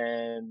switched,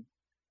 and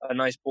a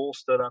nice bull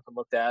stood up and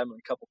looked at him, and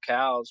a couple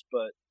cows,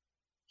 but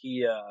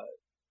he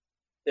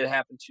it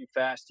happened too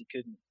fast. He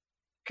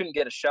couldn't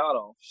get a shot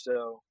off.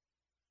 So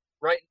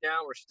right now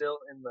we're still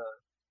in the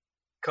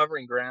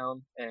covering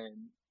ground, and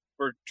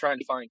we're trying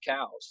to find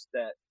cows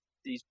that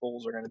these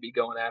bulls are going to be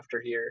going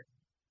after here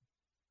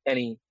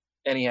any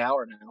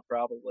hour now,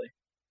 probably.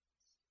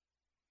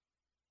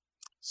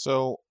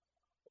 So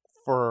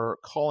for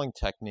calling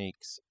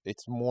techniques,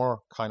 it's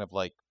more kind of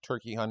like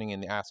turkey hunting in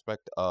the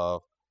aspect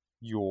of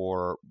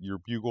your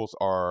bugles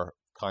are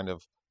kind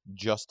of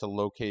just to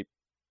locate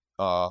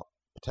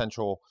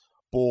potential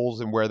bulls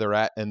and where they're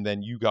at, and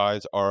then you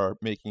guys are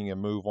making a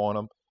move on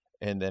them,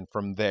 and then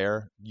from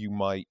there you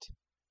might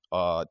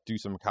do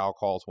some cow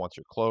calls once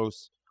you're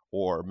close,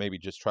 or maybe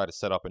just try to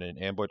set up in an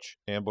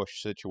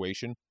ambush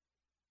situation.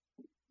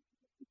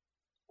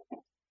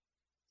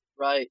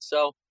 Right.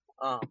 So,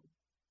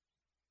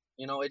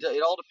 it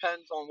all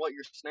depends on what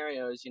your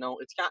scenario is.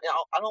 It's kind.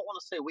 I don't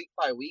want to say week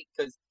by week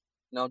because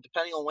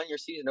depending on when your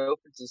season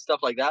opens and stuff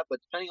like that. But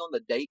depending on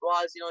the date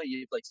wise, you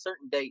have like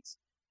certain dates,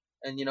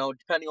 and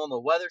depending on the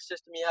weather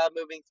system you have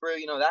moving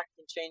through, that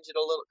can change it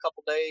a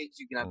couple days.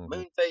 You can have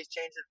moon phase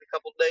change it a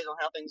couple days on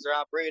how things are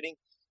operating.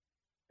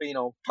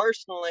 But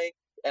personally,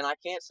 and I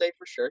can't say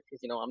for sure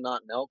because I'm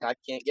not an elk. I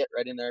can't get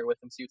right in there with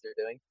them, see what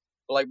they're doing.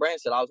 But like Brandon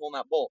said, I was on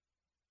that bull.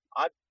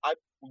 I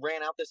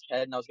ran out this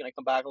head, and I was going to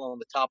come back along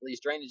the top of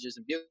these drainages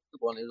and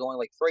bugle, and it was only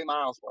like 3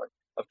 miles worth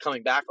of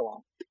coming back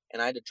along.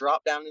 And I had to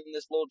drop down in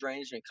this little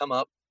drainage and come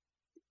up.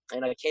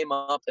 And I came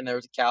up, and there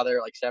was a cow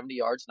there like 70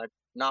 yards, and I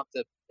knocked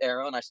the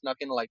arrow, and I snuck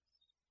into like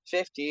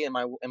 50 in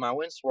my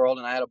wind swirled,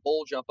 and I had a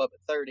bull jump up at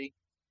 30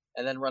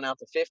 and then run out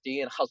to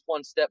 50, and I was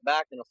one step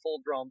back in a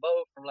full-drawn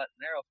bow from letting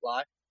an arrow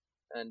fly.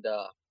 And,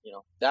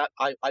 that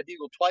I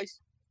bugled twice,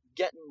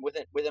 getting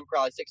within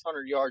probably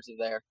 600 yards of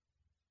there.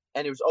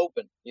 And it was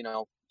open,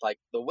 like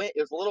the wind,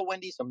 it was a little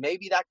windy, so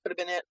maybe that could have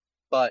been it,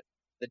 but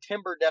the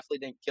timber definitely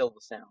didn't kill the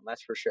sound,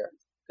 that's for sure,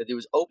 because it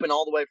was open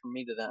all the way from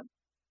me to them.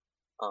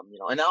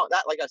 And now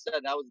that, like I said,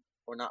 that was,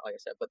 or not like I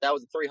said, but that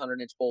was a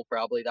 300-inch bull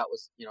probably. That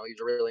was, he was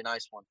a really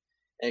nice one,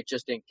 and it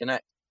just didn't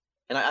connect.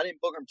 And I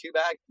didn't booger him too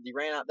bad. He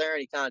ran out there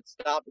and he kind of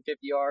stopped at 50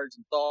 yards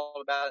and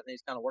thought about it, and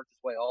he's kind of worked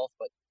his way off,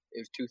 but it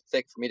was too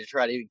thick for me to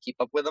try to even keep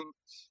up with him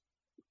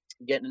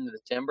getting into the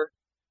timber.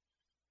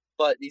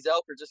 But these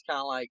elk are just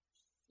kind of like,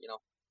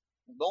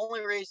 the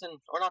only reason,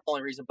 or not the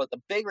only reason, but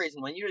the big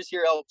reason when you just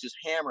hear elk just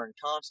hammering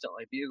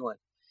constantly, bugling,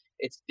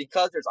 it's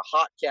because there's a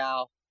hot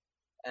cow,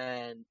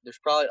 and there's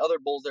probably other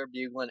bulls there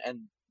bugling, and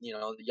you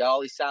got all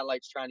these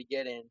satellites trying to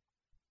get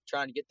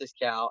this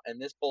cow,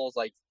 and this bull's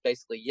like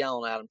basically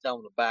yelling at him,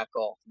 telling him to back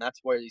off, and that's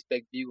where these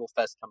big bugle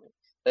fests come in.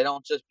 They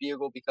don't just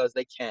bugle because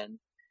they can.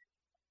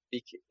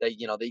 They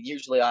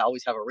usually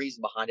always have a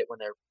reason behind it when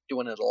they're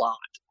doing it a lot.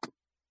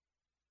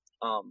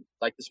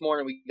 Like this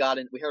morning we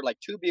heard like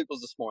 2 bugles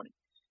this morning.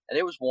 And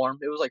it was warm.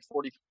 It was like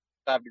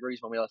 45 degrees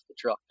when we left the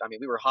truck. I mean,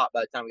 we were hot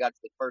by the time we got to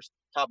the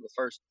top of the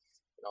first,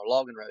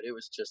 logging road. It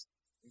was just,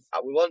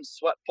 we wasn't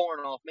sweat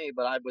pouring off me,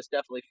 but I was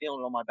definitely feeling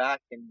it on my back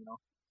and,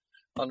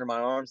 under my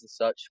arms and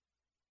such.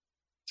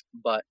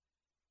 But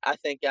I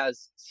think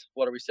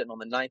what are we sitting on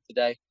the 9th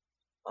today?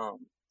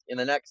 In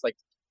the next like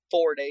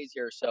 4 days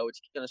here or so,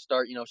 it's going to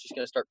start, it's just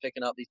going to start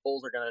picking up. These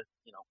bulls are going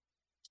to,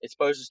 it's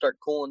supposed to start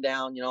cooling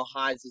down,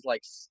 highs is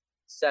like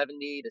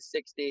 70 to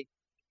 60.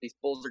 These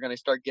bulls are going to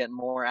start getting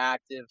more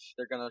active.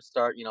 They're going to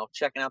start,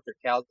 checking out their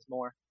cows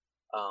more.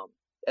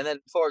 And then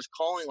as far as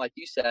calling, like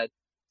you said,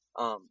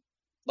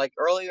 like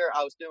earlier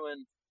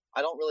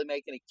I don't really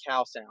make any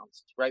cow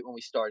sounds right when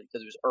we started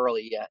because it was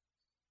early yet.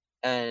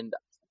 And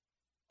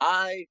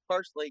I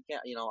personally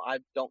can't, I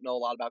don't know a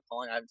lot about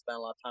calling. I haven't spent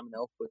a lot of time in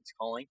elk woods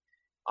calling.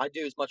 I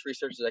do as much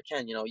research as I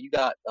can. You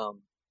got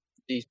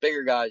these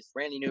bigger guys,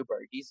 Randy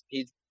Newberg. He's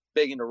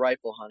big into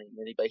rifle hunting,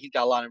 but he's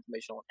got a lot of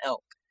information on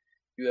elk.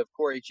 You have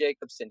Corey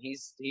Jacobson.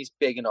 He's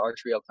big into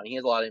archery elk hunting. He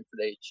has a lot of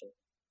information.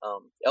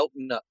 Elk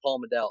Nut, Paul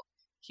Medell.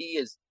 He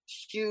is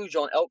huge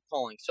on elk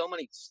calling. So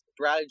many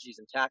strategies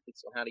and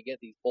tactics on how to get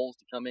these bulls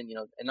to come in,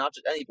 and not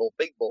just any bull,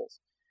 big bulls.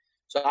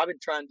 So I've been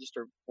trying just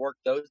to work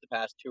those the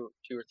past two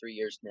or 3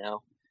 years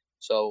now.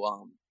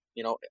 So,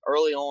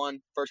 early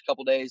on, first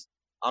couple days,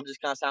 I'm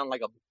just kind of sounding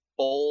like a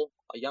bull,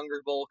 a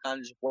younger bull, kind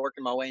of just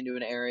working my way into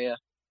an area,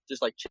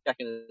 just like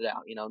checking it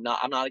out.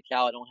 I'm not a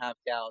cow. I don't have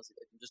cows.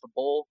 I'm just a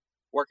bull.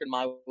 working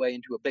my way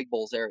into a big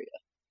bulls area.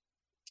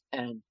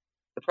 And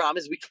the problem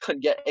is we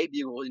couldn't get a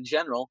bugle in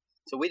general,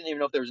 so we didn't even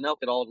know if there was an elk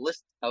at all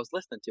that was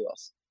listening to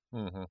us.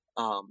 Mm-hmm.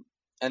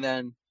 And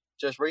then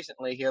just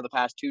recently here, the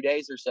past 2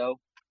 days or so,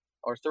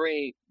 or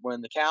 3,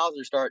 when the cows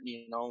are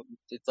starting,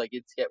 it's like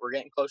we're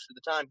getting closer to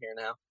the time here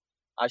now.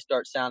 I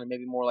start sounding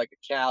maybe more like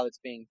a cow that's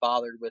being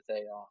bothered with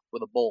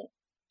a bull,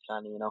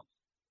 kind of,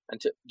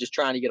 and just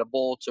trying to get a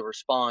bull to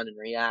respond and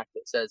react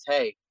that says,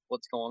 "Hey,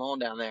 what's going on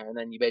down there?" And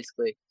then you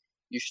basically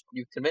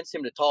you convince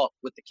him to talk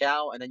with the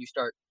cow, and then you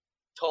start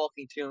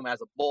talking to him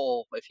as a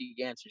bull if he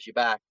answers you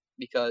back.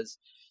 Because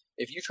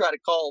if you try to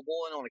call a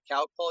bull in on a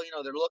cow call,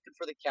 they're looking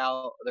for the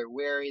cow, they're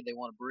wary, they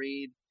want to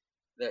breed,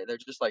 they're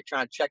just like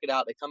trying to check it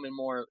out. They come in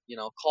more,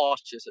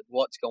 cautious of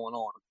what's going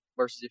on.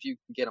 Versus if you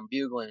can get them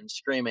bugling and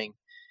screaming,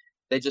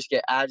 they just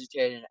get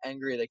agitated and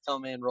angry. They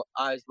come in,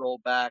 eyes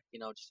rolled back,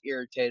 just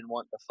irritated,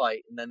 wanting to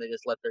fight, and then they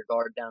just let their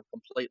guard down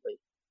completely.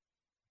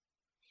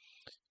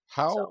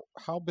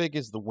 How big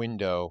is the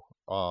window?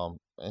 And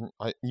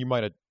you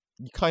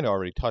kind of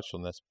already touched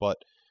on this, but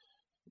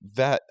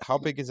how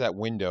big is that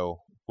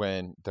window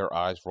when their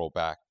eyes roll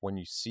back, when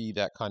you see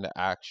that kind of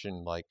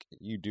action like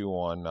you do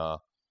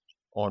on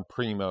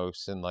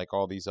Primos and like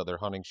all these other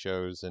hunting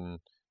shows and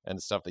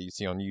stuff that you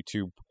see on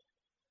YouTube,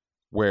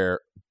 where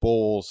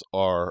bulls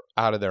are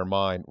out of their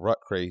mind, rut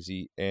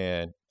crazy,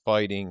 and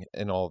fighting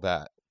and all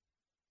that?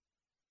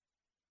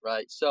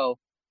 Right. So,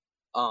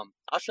 I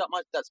shot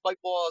that spike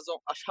bull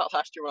I shot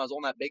last year when I was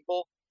on that big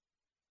bull.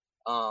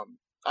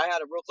 I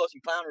had a real close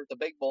encounter with the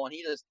big bull, and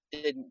he just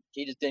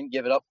didn't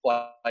give it up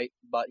quite,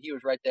 but he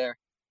was right there.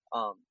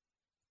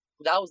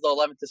 That was the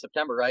 11th of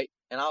September, right?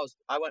 And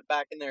I went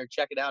back in there and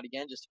check it out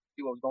again, just to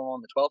see what was going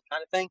on the 12th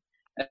kind of thing.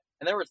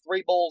 And there were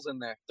 3 bulls in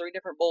there, 3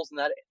 different bulls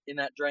in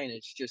that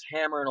drainage, just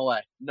hammering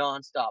away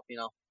nonstop,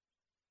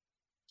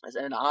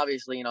 And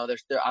obviously,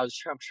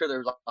 I'm sure there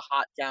was a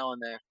hot cow in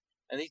there,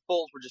 and these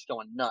bulls were just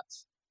going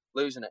nuts,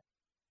 losing it.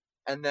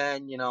 And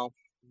then,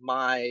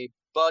 my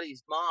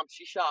buddy's mom,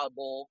 she shot a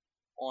bull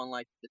on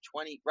like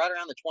right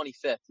around the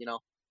 25th,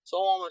 so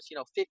almost,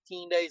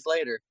 15 days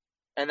later,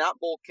 and that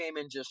bull came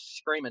in just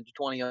screaming to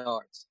 20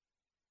 yards.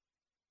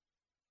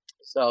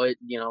 So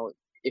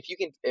if you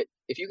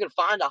can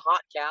find a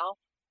hot cow,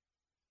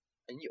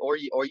 or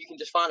you can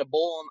just find a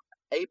bull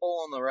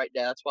on the right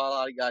day. That's why a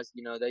lot of guys,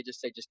 they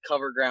just say just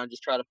cover ground,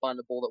 just try to find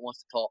a bull that wants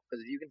to talk.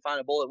 Because if you can find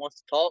a bull that wants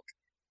to talk,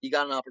 you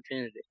got an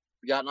opportunity.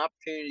 You got an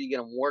opportunity to get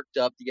them worked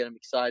up, to get them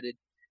excited,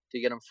 to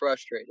get them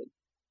frustrated.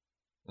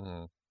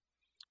 Mm-hmm.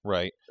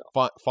 Right.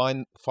 So.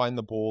 Find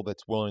the bull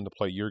that's willing to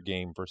play your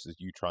game versus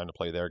you trying to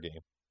play their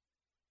game.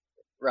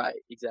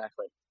 Right.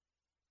 Exactly.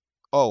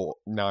 Oh,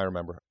 now I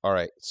remember. All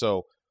right.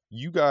 So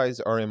you guys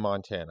are in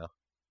Montana,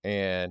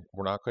 and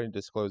we're not going to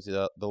disclose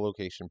the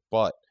location,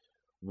 but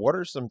what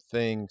are some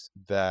things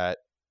that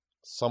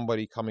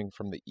somebody coming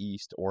from the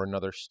east or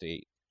another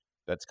state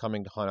that's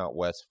coming to hunt out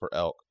west for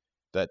elk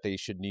that they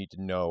should need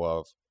to know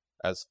of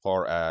as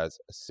far as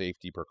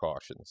safety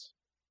precautions?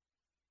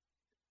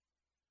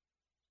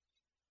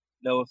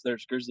 Know if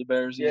there's grizzly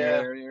bears in your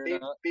area or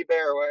not. Be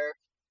bear aware.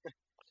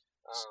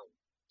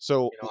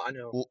 So I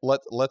know.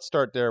 Let's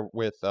start there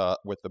with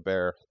the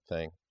bear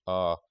thing.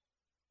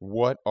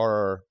 What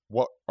are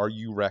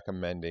you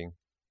recommending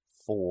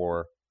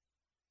for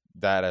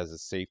that as a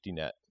safety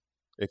net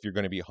if you're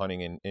going to be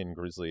hunting in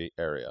grizzly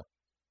area?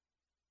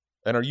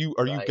 And are you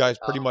guys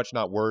pretty much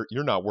not worried?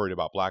 You're not worried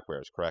about black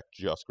bears, correct?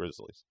 Just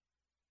grizzlies.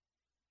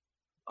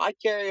 I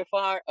carry a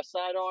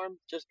sidearm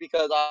just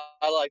because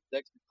I like the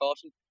extra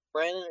caution.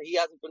 Brandon, he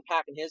hasn't been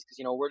packing his because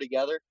we're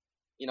together,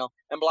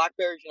 and black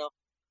bears,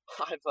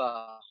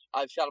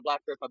 I've shot a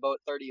black bear with my bow at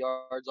 30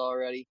 yards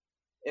already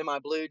in my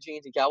blue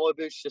jeans and cowboy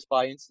boots just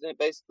by incident,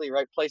 basically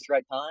right place,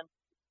 right time.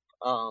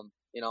 After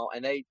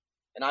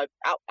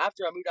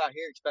I moved out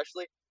here,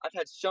 especially, I've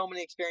had so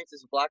many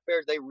experiences with black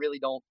bears. They really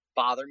don't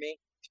bother me,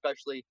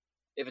 especially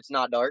if it's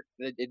not dark.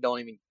 It don't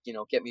even,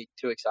 get me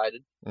too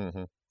excited.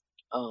 Mm-hmm.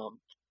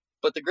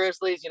 But the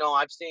grizzlies,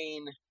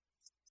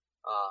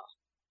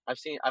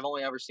 I've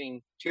only ever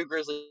seen 2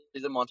 grizzlies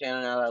in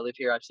Montana now that I live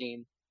here. I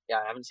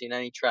haven't seen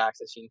any tracks.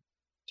 I've seen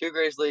 2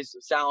 grizzlies,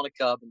 a sow and a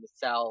cub, and the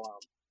sow,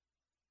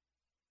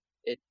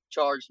 it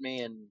charged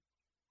me, and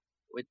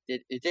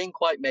it didn't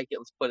quite make it.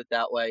 Let's put it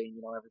that way.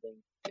 And,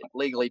 everything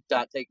legally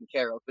not taken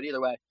care of. But either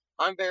way,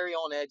 I'm very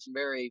on edge and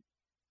very,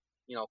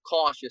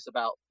 cautious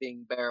about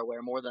being bear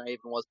aware more than I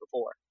even was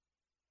before.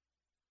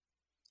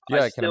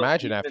 Yeah, I can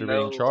imagine after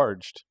being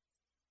charged.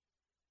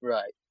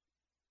 Right.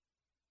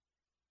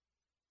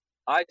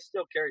 I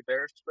still carry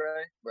bear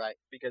spray. Right.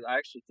 Because I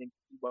actually think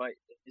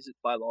is it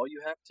by law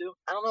you have to?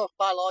 I don't know if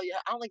by law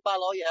I don't think by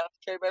law you have to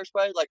carry bear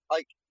spray.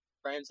 Like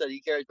Brandon said, he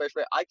carries bear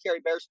spray. I carry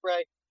bear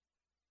spray.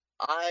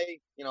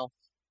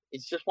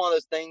 It's just one of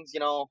those things,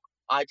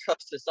 I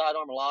trust the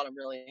sidearm a lot. I'm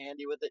really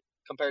handy with it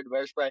compared to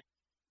bear spray.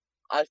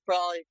 I've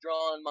probably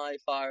drawn my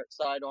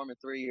sidearm in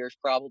 3 years,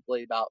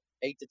 probably about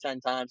 8 to 10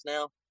 times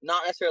now.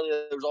 Not necessarily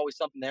there's always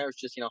something there. It's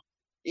just,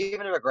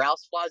 even if a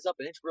grouse flies up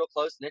and it's real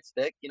close and it's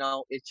thick,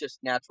 it's just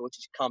natural. It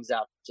just comes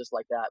out just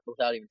like that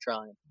without even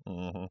trying.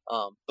 Mm-hmm.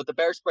 But the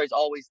bear spray is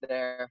always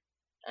there,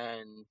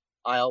 and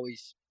I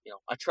always,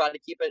 I try to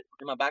keep it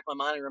in my back of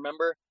my mind and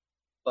remember.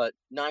 But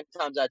 9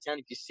 times out of 10,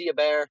 if you see a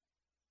bear,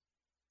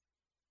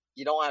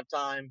 you don't have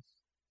time.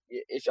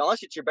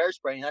 Unless it's your bear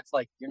spray, that's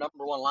like your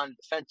number one line of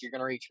defense. You're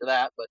going to reach for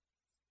that. But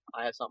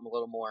I have something a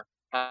little more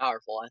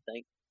powerful, I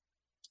think.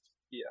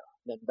 Yeah.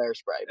 Than bear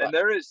spray. But. And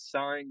there is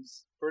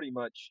signs pretty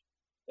much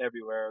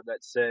everywhere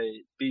that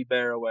say "Be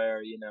bear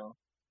aware." You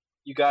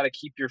got to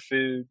keep your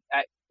food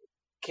at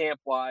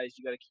camp wise.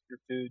 You got to keep your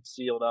food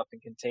sealed up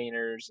in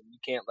containers, and you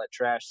can't let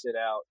trash sit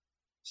out.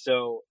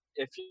 So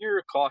if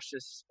you're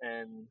cautious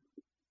and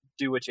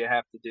do what you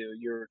have to do,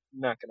 you're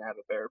not going to have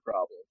a bear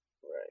problem.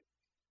 Right.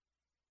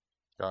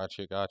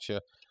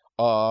 Gotcha.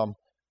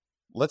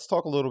 Let's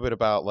talk a little bit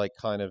about like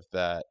kind of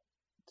that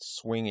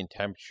swing in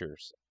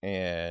temperatures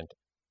and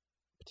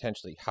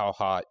potentially how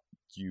hot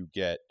you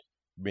get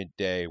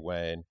midday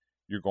when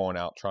you're going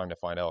out trying to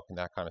find elk and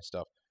that kind of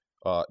stuff.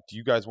 Do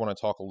you guys want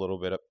to talk a little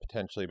bit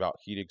potentially about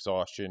heat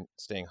exhaustion,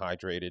 staying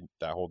hydrated,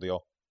 that whole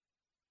deal?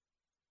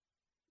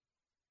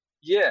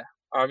 Yeah,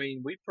 I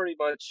mean, we pretty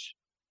much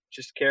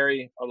just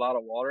carry a lot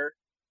of water,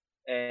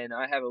 and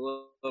I have a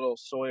little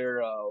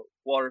Sawyer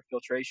water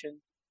filtration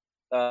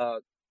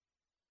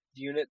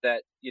unit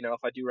that, if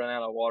I do run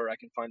out of water, I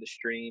can find a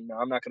stream. Now,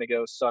 I'm not going to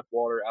go suck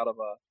water out of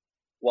a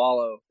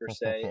wallow, per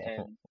se,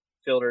 and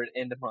filter it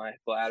into my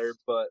bladder,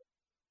 but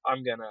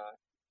I'm going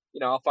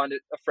to, I'll find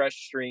a fresh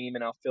stream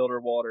and I'll filter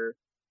water,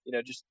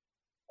 just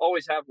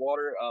always have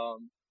water,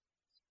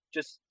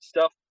 just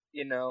stuff,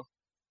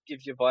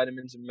 gives you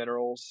vitamins and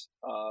minerals,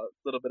 a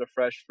little bit of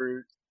fresh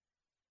fruit,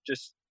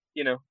 just,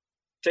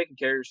 taking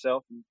care of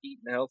yourself and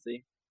eating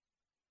healthy.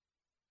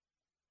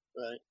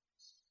 Right.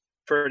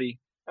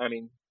 I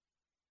mean,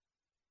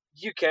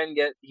 you can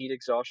get heat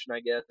exhaustion,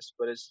 I guess,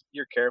 but as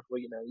you're careful,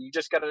 you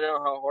just got to know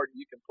how hard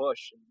you can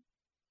push and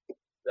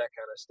that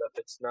kind of stuff.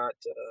 It's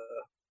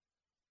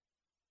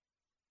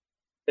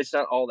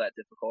not all that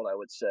difficult, I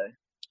would say.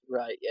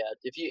 Right. Yeah.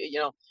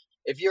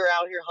 If you're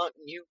out here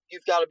hunting,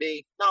 you've got to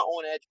be not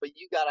on edge, but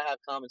you got to have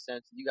common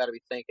sense. You got to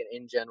be thinking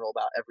in general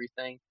about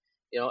everything.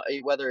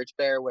 Whether it's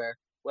bear wear,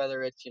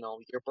 whether it's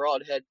your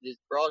broadheads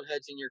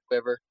in your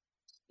quiver.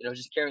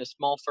 Just carrying a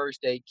small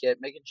first aid kit,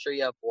 making sure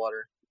you have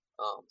water.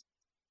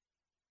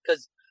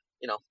 Because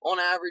on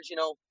average,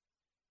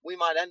 we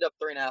might end up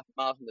 3.5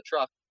 miles from the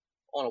truck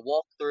on a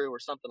walkthrough or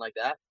something like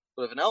that.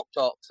 But if an elk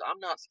talks, I'm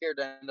not scared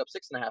to end up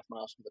 6.5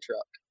 miles from the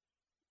truck.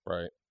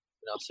 Right.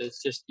 So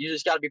it's just you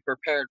just got to be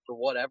prepared for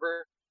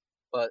whatever.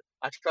 But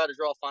I try to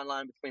draw a fine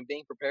line between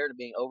being prepared and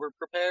being over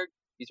prepared.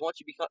 Because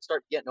once you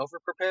start getting over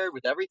prepared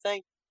with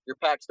everything, your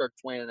pack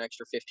starts weighing an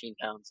extra 15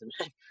 pounds, and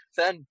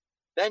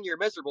then you're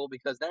miserable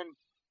because then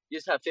you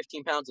just have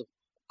 15 pounds of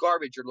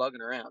garbage you're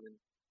lugging around. And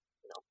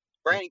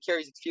Brandon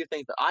carries a few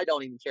things that I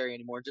don't even carry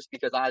anymore, just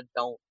because I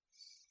don't.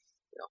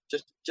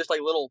 Just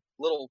like little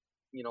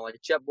like a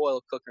jet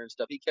boil cooker and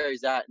stuff. He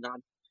carries that, and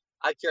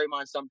I carry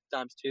mine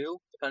sometimes too,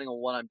 depending on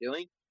what I'm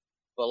doing.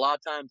 But a lot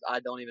of times I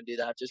don't even do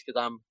that, just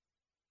because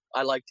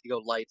I like to go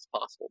light as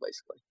possible,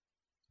 basically,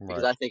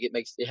 because I think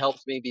it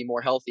helps me be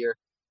more healthier.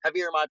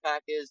 Heavier my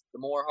pack is, the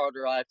more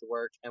harder I have to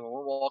work. And when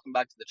we're walking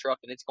back to the truck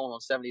and it's going on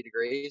 70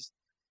 degrees,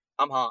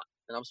 I'm hot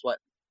and I'm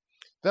sweating.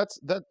 That's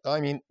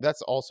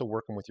also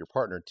working with your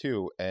partner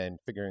too and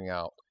figuring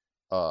out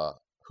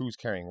who's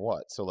carrying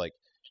what. So like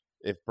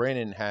if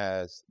Brandon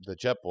has the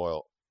jet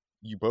boil,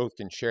 you both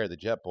can share the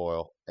jet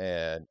boil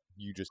and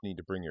you just need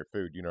to bring your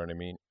food, you know what I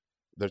mean?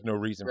 There's no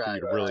reason for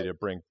you to really to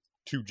bring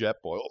 2 jet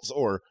boils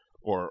or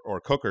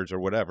cookers or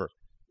whatever.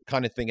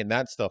 Kind of thinking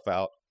that stuff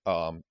out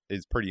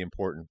is pretty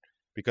important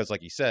because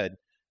like you said,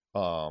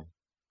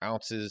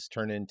 ounces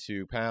turn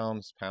into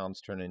pounds,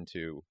 pounds turn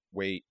into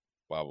weight,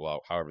 blah, blah, blah,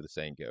 however the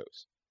saying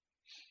goes.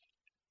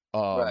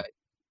 Right.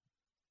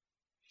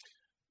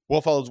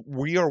 Well, fellas,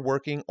 we are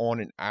working on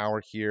an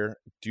hour here.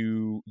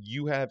 Do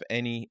you have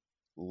any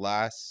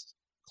last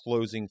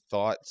closing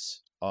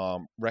thoughts,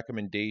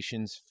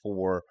 recommendations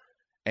for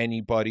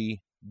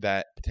anybody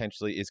that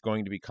potentially is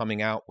going to be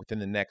coming out within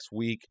the next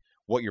week?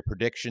 What your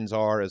predictions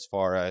are as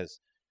far as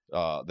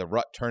the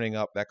rut turning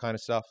up, that kind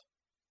of stuff?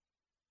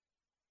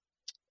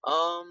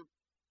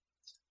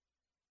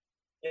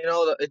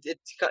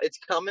 It's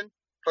coming.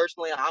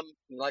 Personally,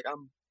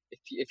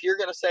 if you're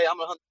gonna say I'm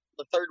gonna hunt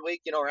the third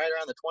week, right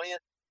around the 20th,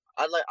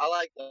 I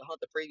like to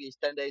hunt the previous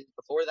 10 days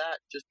before that,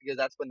 just because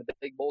that's when the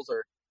big bulls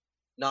are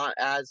not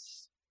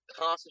as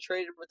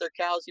concentrated with their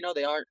cows.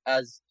 They aren't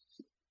as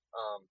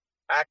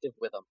active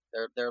with them.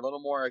 They're a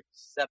little more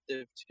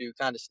receptive to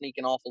kind of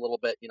sneaking off a little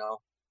bit.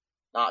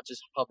 Not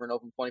just hovering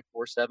over them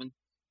 24/7.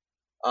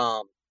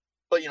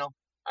 But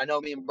I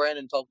know me and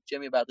Brandon talked to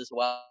Jimmy about this a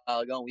while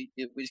ago, and we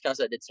just kind of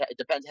said it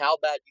depends how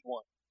bad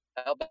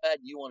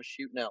you want to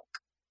shoot an elk.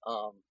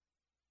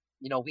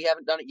 We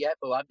haven't done it yet,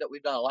 but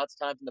we've done it lots of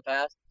times in the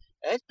past,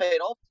 and it's paid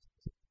off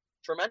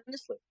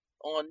tremendously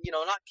on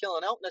not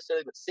killing elk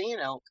necessarily, but seeing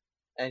elk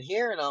and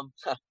hearing them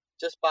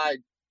just by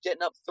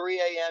getting up 3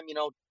 a.m.,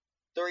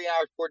 3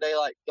 hours before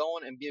daylight,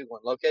 going and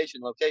bugling,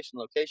 location, location,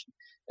 location,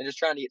 and just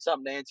trying to get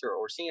something to answer,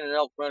 or seeing an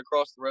elk run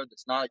across the road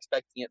that's not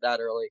expecting it that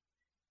early.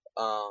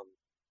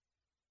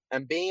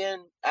 And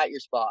being at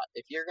your spot.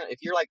 If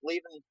you're like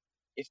leaving,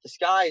 if the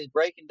sky is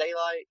breaking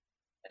daylight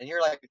and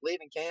you're like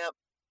leaving camp,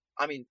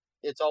 I mean,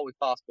 it's always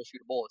possible to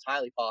shoot a bull. It's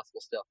highly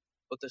possible still.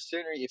 But the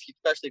sooner,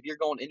 especially if you're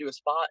going into a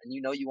spot and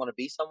you want to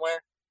be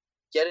somewhere,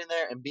 get in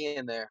there and be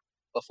in there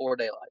before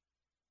daylight.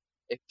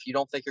 If you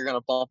don't think you're going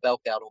to bump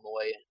elk out on the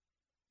way in,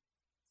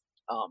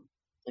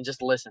 and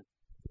just listen.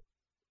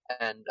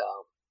 And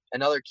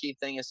another key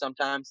thing is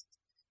sometimes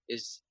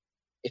is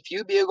if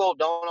you bugle,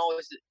 don't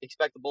always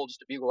expect the bull just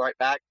to bugle right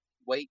back.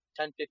 Wait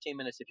 10, 15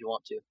 minutes if you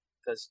want to,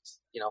 because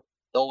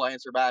they'll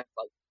answer back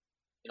like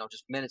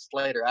just minutes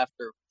later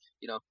after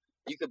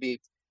you could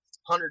be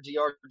hundreds of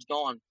yards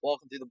gone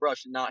walking through the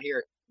brush and not hear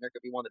it. There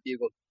could be one that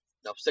bugled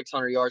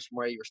 600 yards from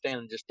where you were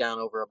standing, just down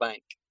over a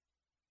bank.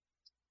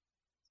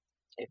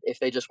 If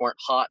they just weren't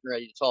hot and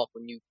ready to talk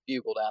when you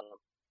bugled at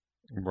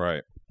them.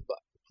 Right. But,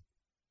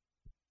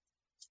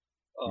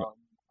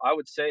 I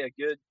would say a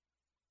good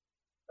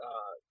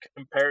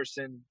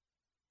comparison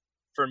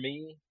for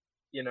me,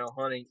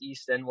 hunting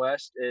east and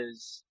west,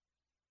 is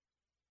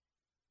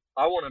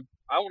I want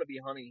to be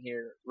hunting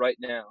here right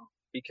now,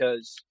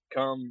 because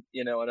come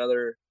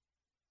another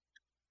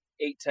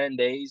 8-10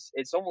 days,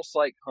 it's almost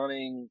like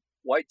hunting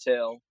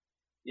whitetail.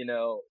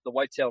 The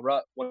whitetail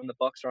rut when the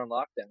bucks are on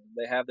lockdown.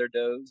 They have their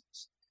does.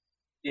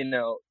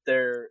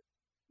 They're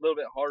a little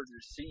bit harder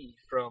to see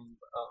from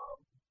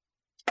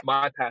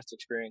my past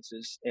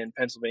experiences in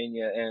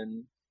Pennsylvania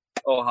and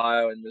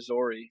Ohio and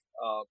Missouri.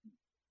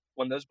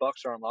 When those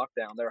bucks are on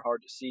lockdown, they're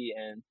hard to see,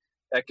 and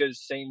that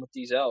goes same with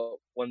these elk.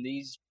 When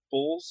these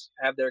bulls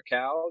have their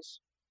cows,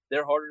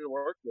 they're harder to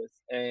work with,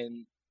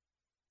 and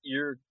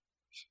you're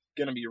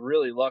going to be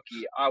really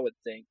lucky, I would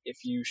think,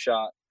 if you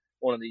shot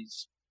one of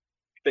these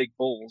big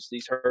bulls,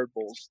 these herd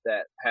bulls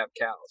that have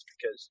cows,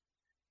 because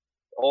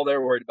all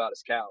they're worried about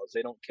is cows.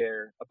 They don't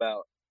care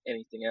about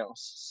anything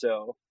else.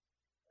 So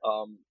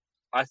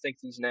I think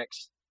these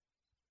next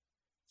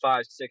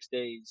 5-6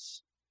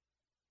 days,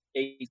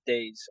 8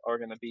 days are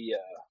going to be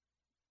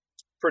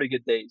pretty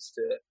good days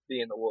to be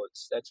in the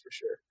woods. That's for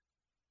sure.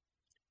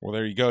 Well,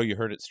 there you go. You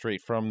heard it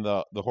straight from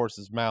the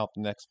horse's mouth.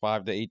 The next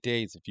 5 to 8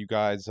 days. If you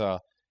guys,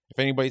 if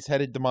anybody's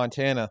headed to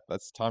Montana,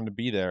 that's the time to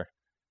be there.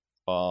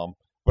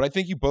 But I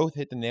think you both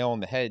hit the nail on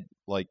the head.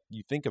 Like,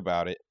 you think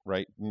about it,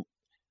 right?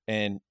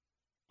 And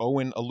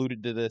Owen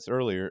alluded to this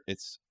earlier.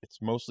 It's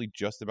mostly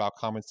just about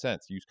common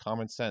sense. Use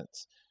common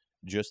sense.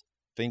 Just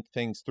think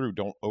things through.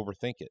 Don't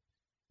overthink it.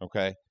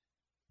 Okay?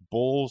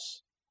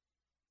 Bulls,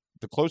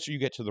 the closer you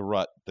get to the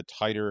rut, the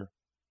tighter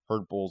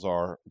herd bulls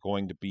are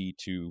going to be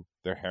to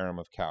their harem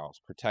of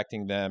cows,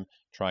 protecting them,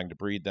 trying to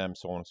breed them,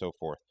 so on and so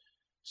forth.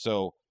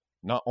 So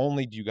not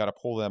only do you got to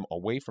pull them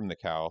away from the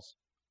cows,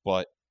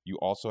 but you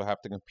also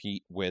have to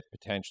compete with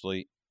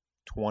potentially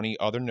 20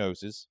 other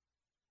noses,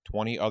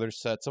 20 other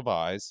sets of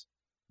eyes,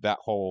 that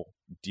whole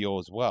deal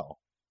as well.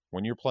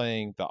 When you're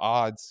playing the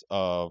odds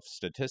of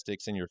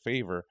statistics in your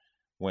favor,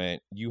 when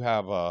you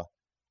have a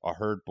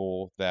herd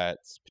bull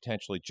that's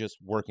potentially just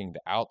working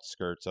the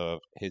outskirts of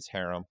his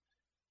harem,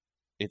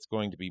 it's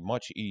going to be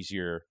much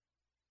easier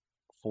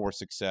for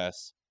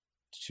success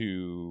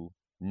to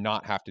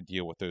not have to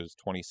deal with those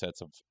 20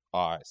 sets of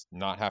eyes,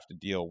 not have to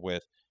deal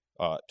with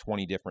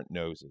 20 different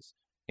noses,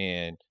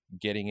 and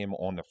getting him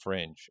on the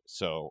fringe.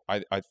 So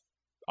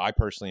I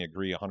personally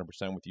agree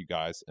 100% with you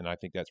guys, and I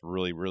think that's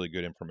really, really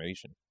good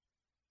information.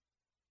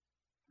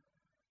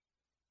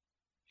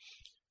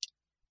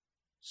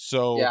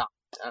 So yeah.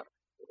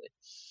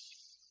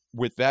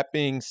 With that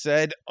being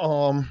said,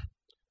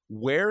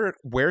 where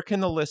can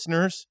the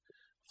listeners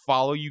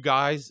follow you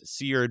guys,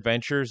 see your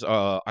adventures?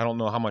 I don't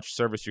know how much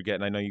service you're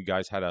getting. I know you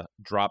guys had to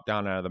drop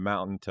down out of the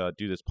mountain to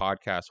do this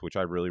podcast, which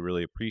I really,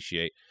 really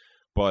appreciate.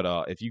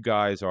 But if you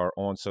guys are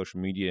on social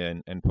media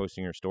and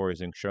posting your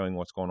stories and showing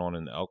what's going on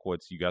in the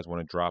Elkwoods, you guys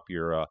want to drop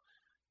your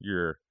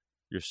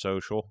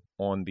social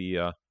on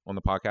the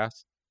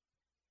podcast?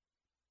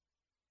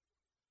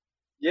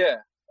 Yeah.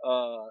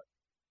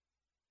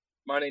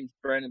 My name's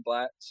Brandon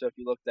Blatt. So if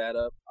you look that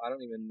up, I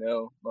don't even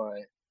know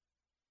my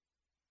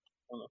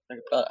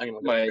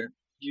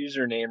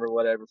username or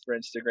whatever for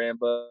Instagram,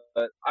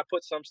 but I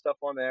put some stuff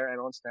on there and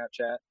on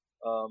Snapchat.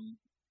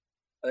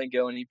 I think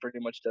Owen, he pretty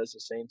much does the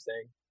same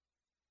thing.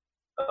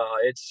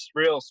 It's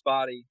real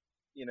spotty,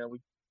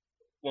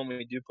 when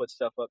we do put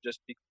stuff up,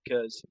 just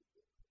because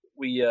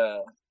we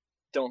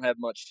don't have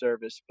much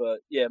service. But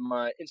yeah,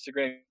 my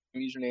Instagram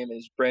username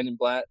is Brandon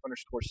Blatt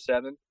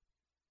 _7.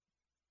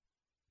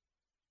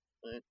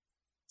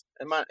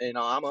 And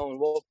I'm Owen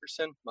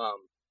Wilkerson.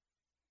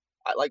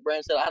 Like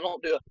Brandon said, I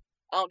don't do a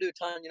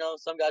ton.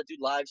 Some guys do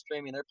live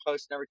streaming; they're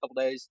posting every couple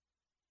days.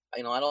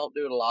 I don't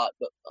do it a lot,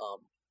 but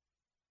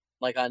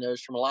like I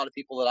noticed from a lot of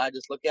people that I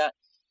just look at,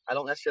 I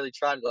don't necessarily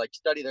try to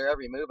study their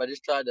every move. I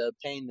just try to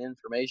obtain the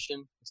information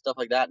and stuff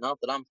like that. Not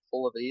that I'm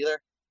full of it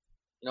either,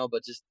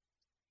 but just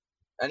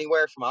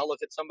anywhere from I'll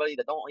look at somebody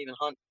that don't even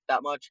hunt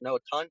that much, know a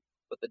ton,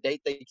 but the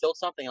date they killed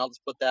something, I'll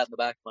just put that in the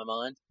back of my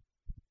mind.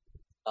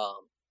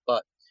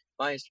 But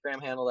my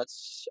Instagram handle,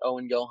 that's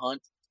Owen Go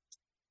Hunt.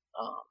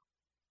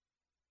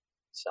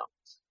 So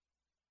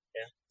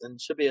yeah, and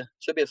it should be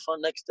a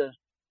fun next 5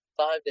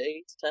 to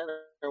 8 to 10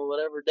 or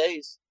whatever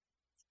days.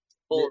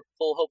 Full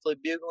hopefully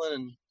bugling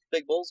and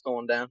big bulls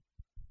going down.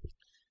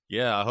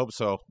 Yeah, I hope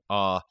so.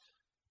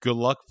 Good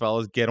luck,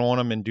 fellas. Get on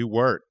them and do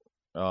work.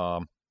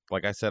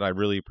 Like I said, I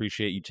really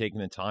appreciate you taking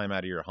the time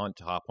out of your hunt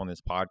to hop on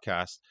this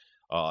podcast.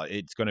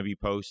 It's going to be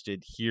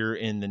posted here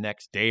in the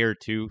next day or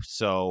two.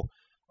 So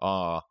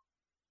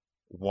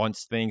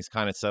once things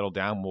kind of settle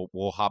down,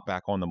 we'll hop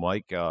back on the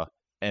mic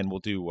and we'll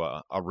do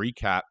a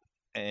recap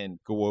and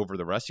go over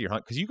the rest of your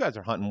hunt. Because you guys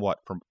are hunting what,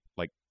 for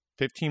like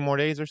 15 more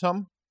days or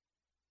something?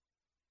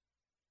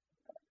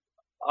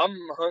 I'm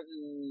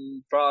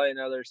hunting probably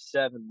another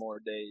 7 more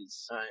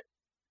days. All right.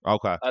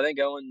 Okay. I think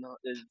Owen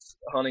is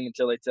hunting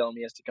until they tell him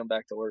he has to come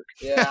back to work.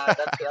 Yeah,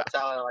 that's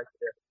how I like to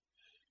do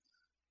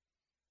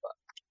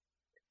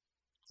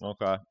it.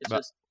 Okay. It's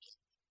just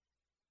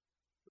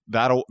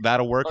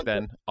That'll work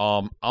then.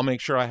 I'll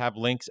make sure I have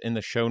links in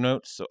the show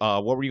notes.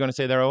 What were you going to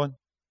say there, Owen?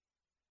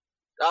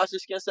 I was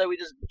just gonna say we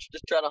just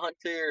try to hunt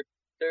till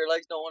your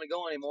legs don't want to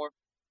go anymore.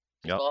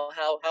 Yep. Well,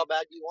 how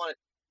bad do you want it?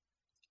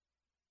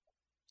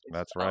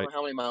 That's I right. don't know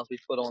how many miles we've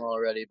put on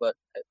already, but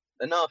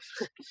enough.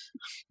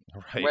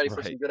 Right. I'm ready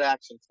for some good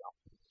action.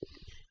 So.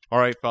 All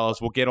right,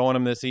 fellas, we'll get on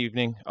them this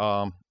evening.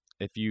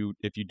 If you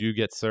do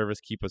get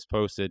service, keep us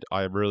posted.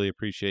 I really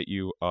appreciate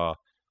you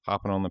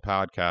hopping on the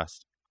podcast.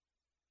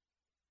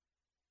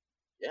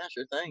 Yeah,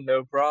 sure thing.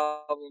 No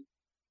problem.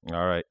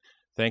 All right.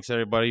 Thanks,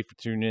 everybody, for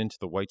tuning in to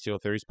the Whitetail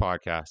Theories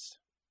podcast.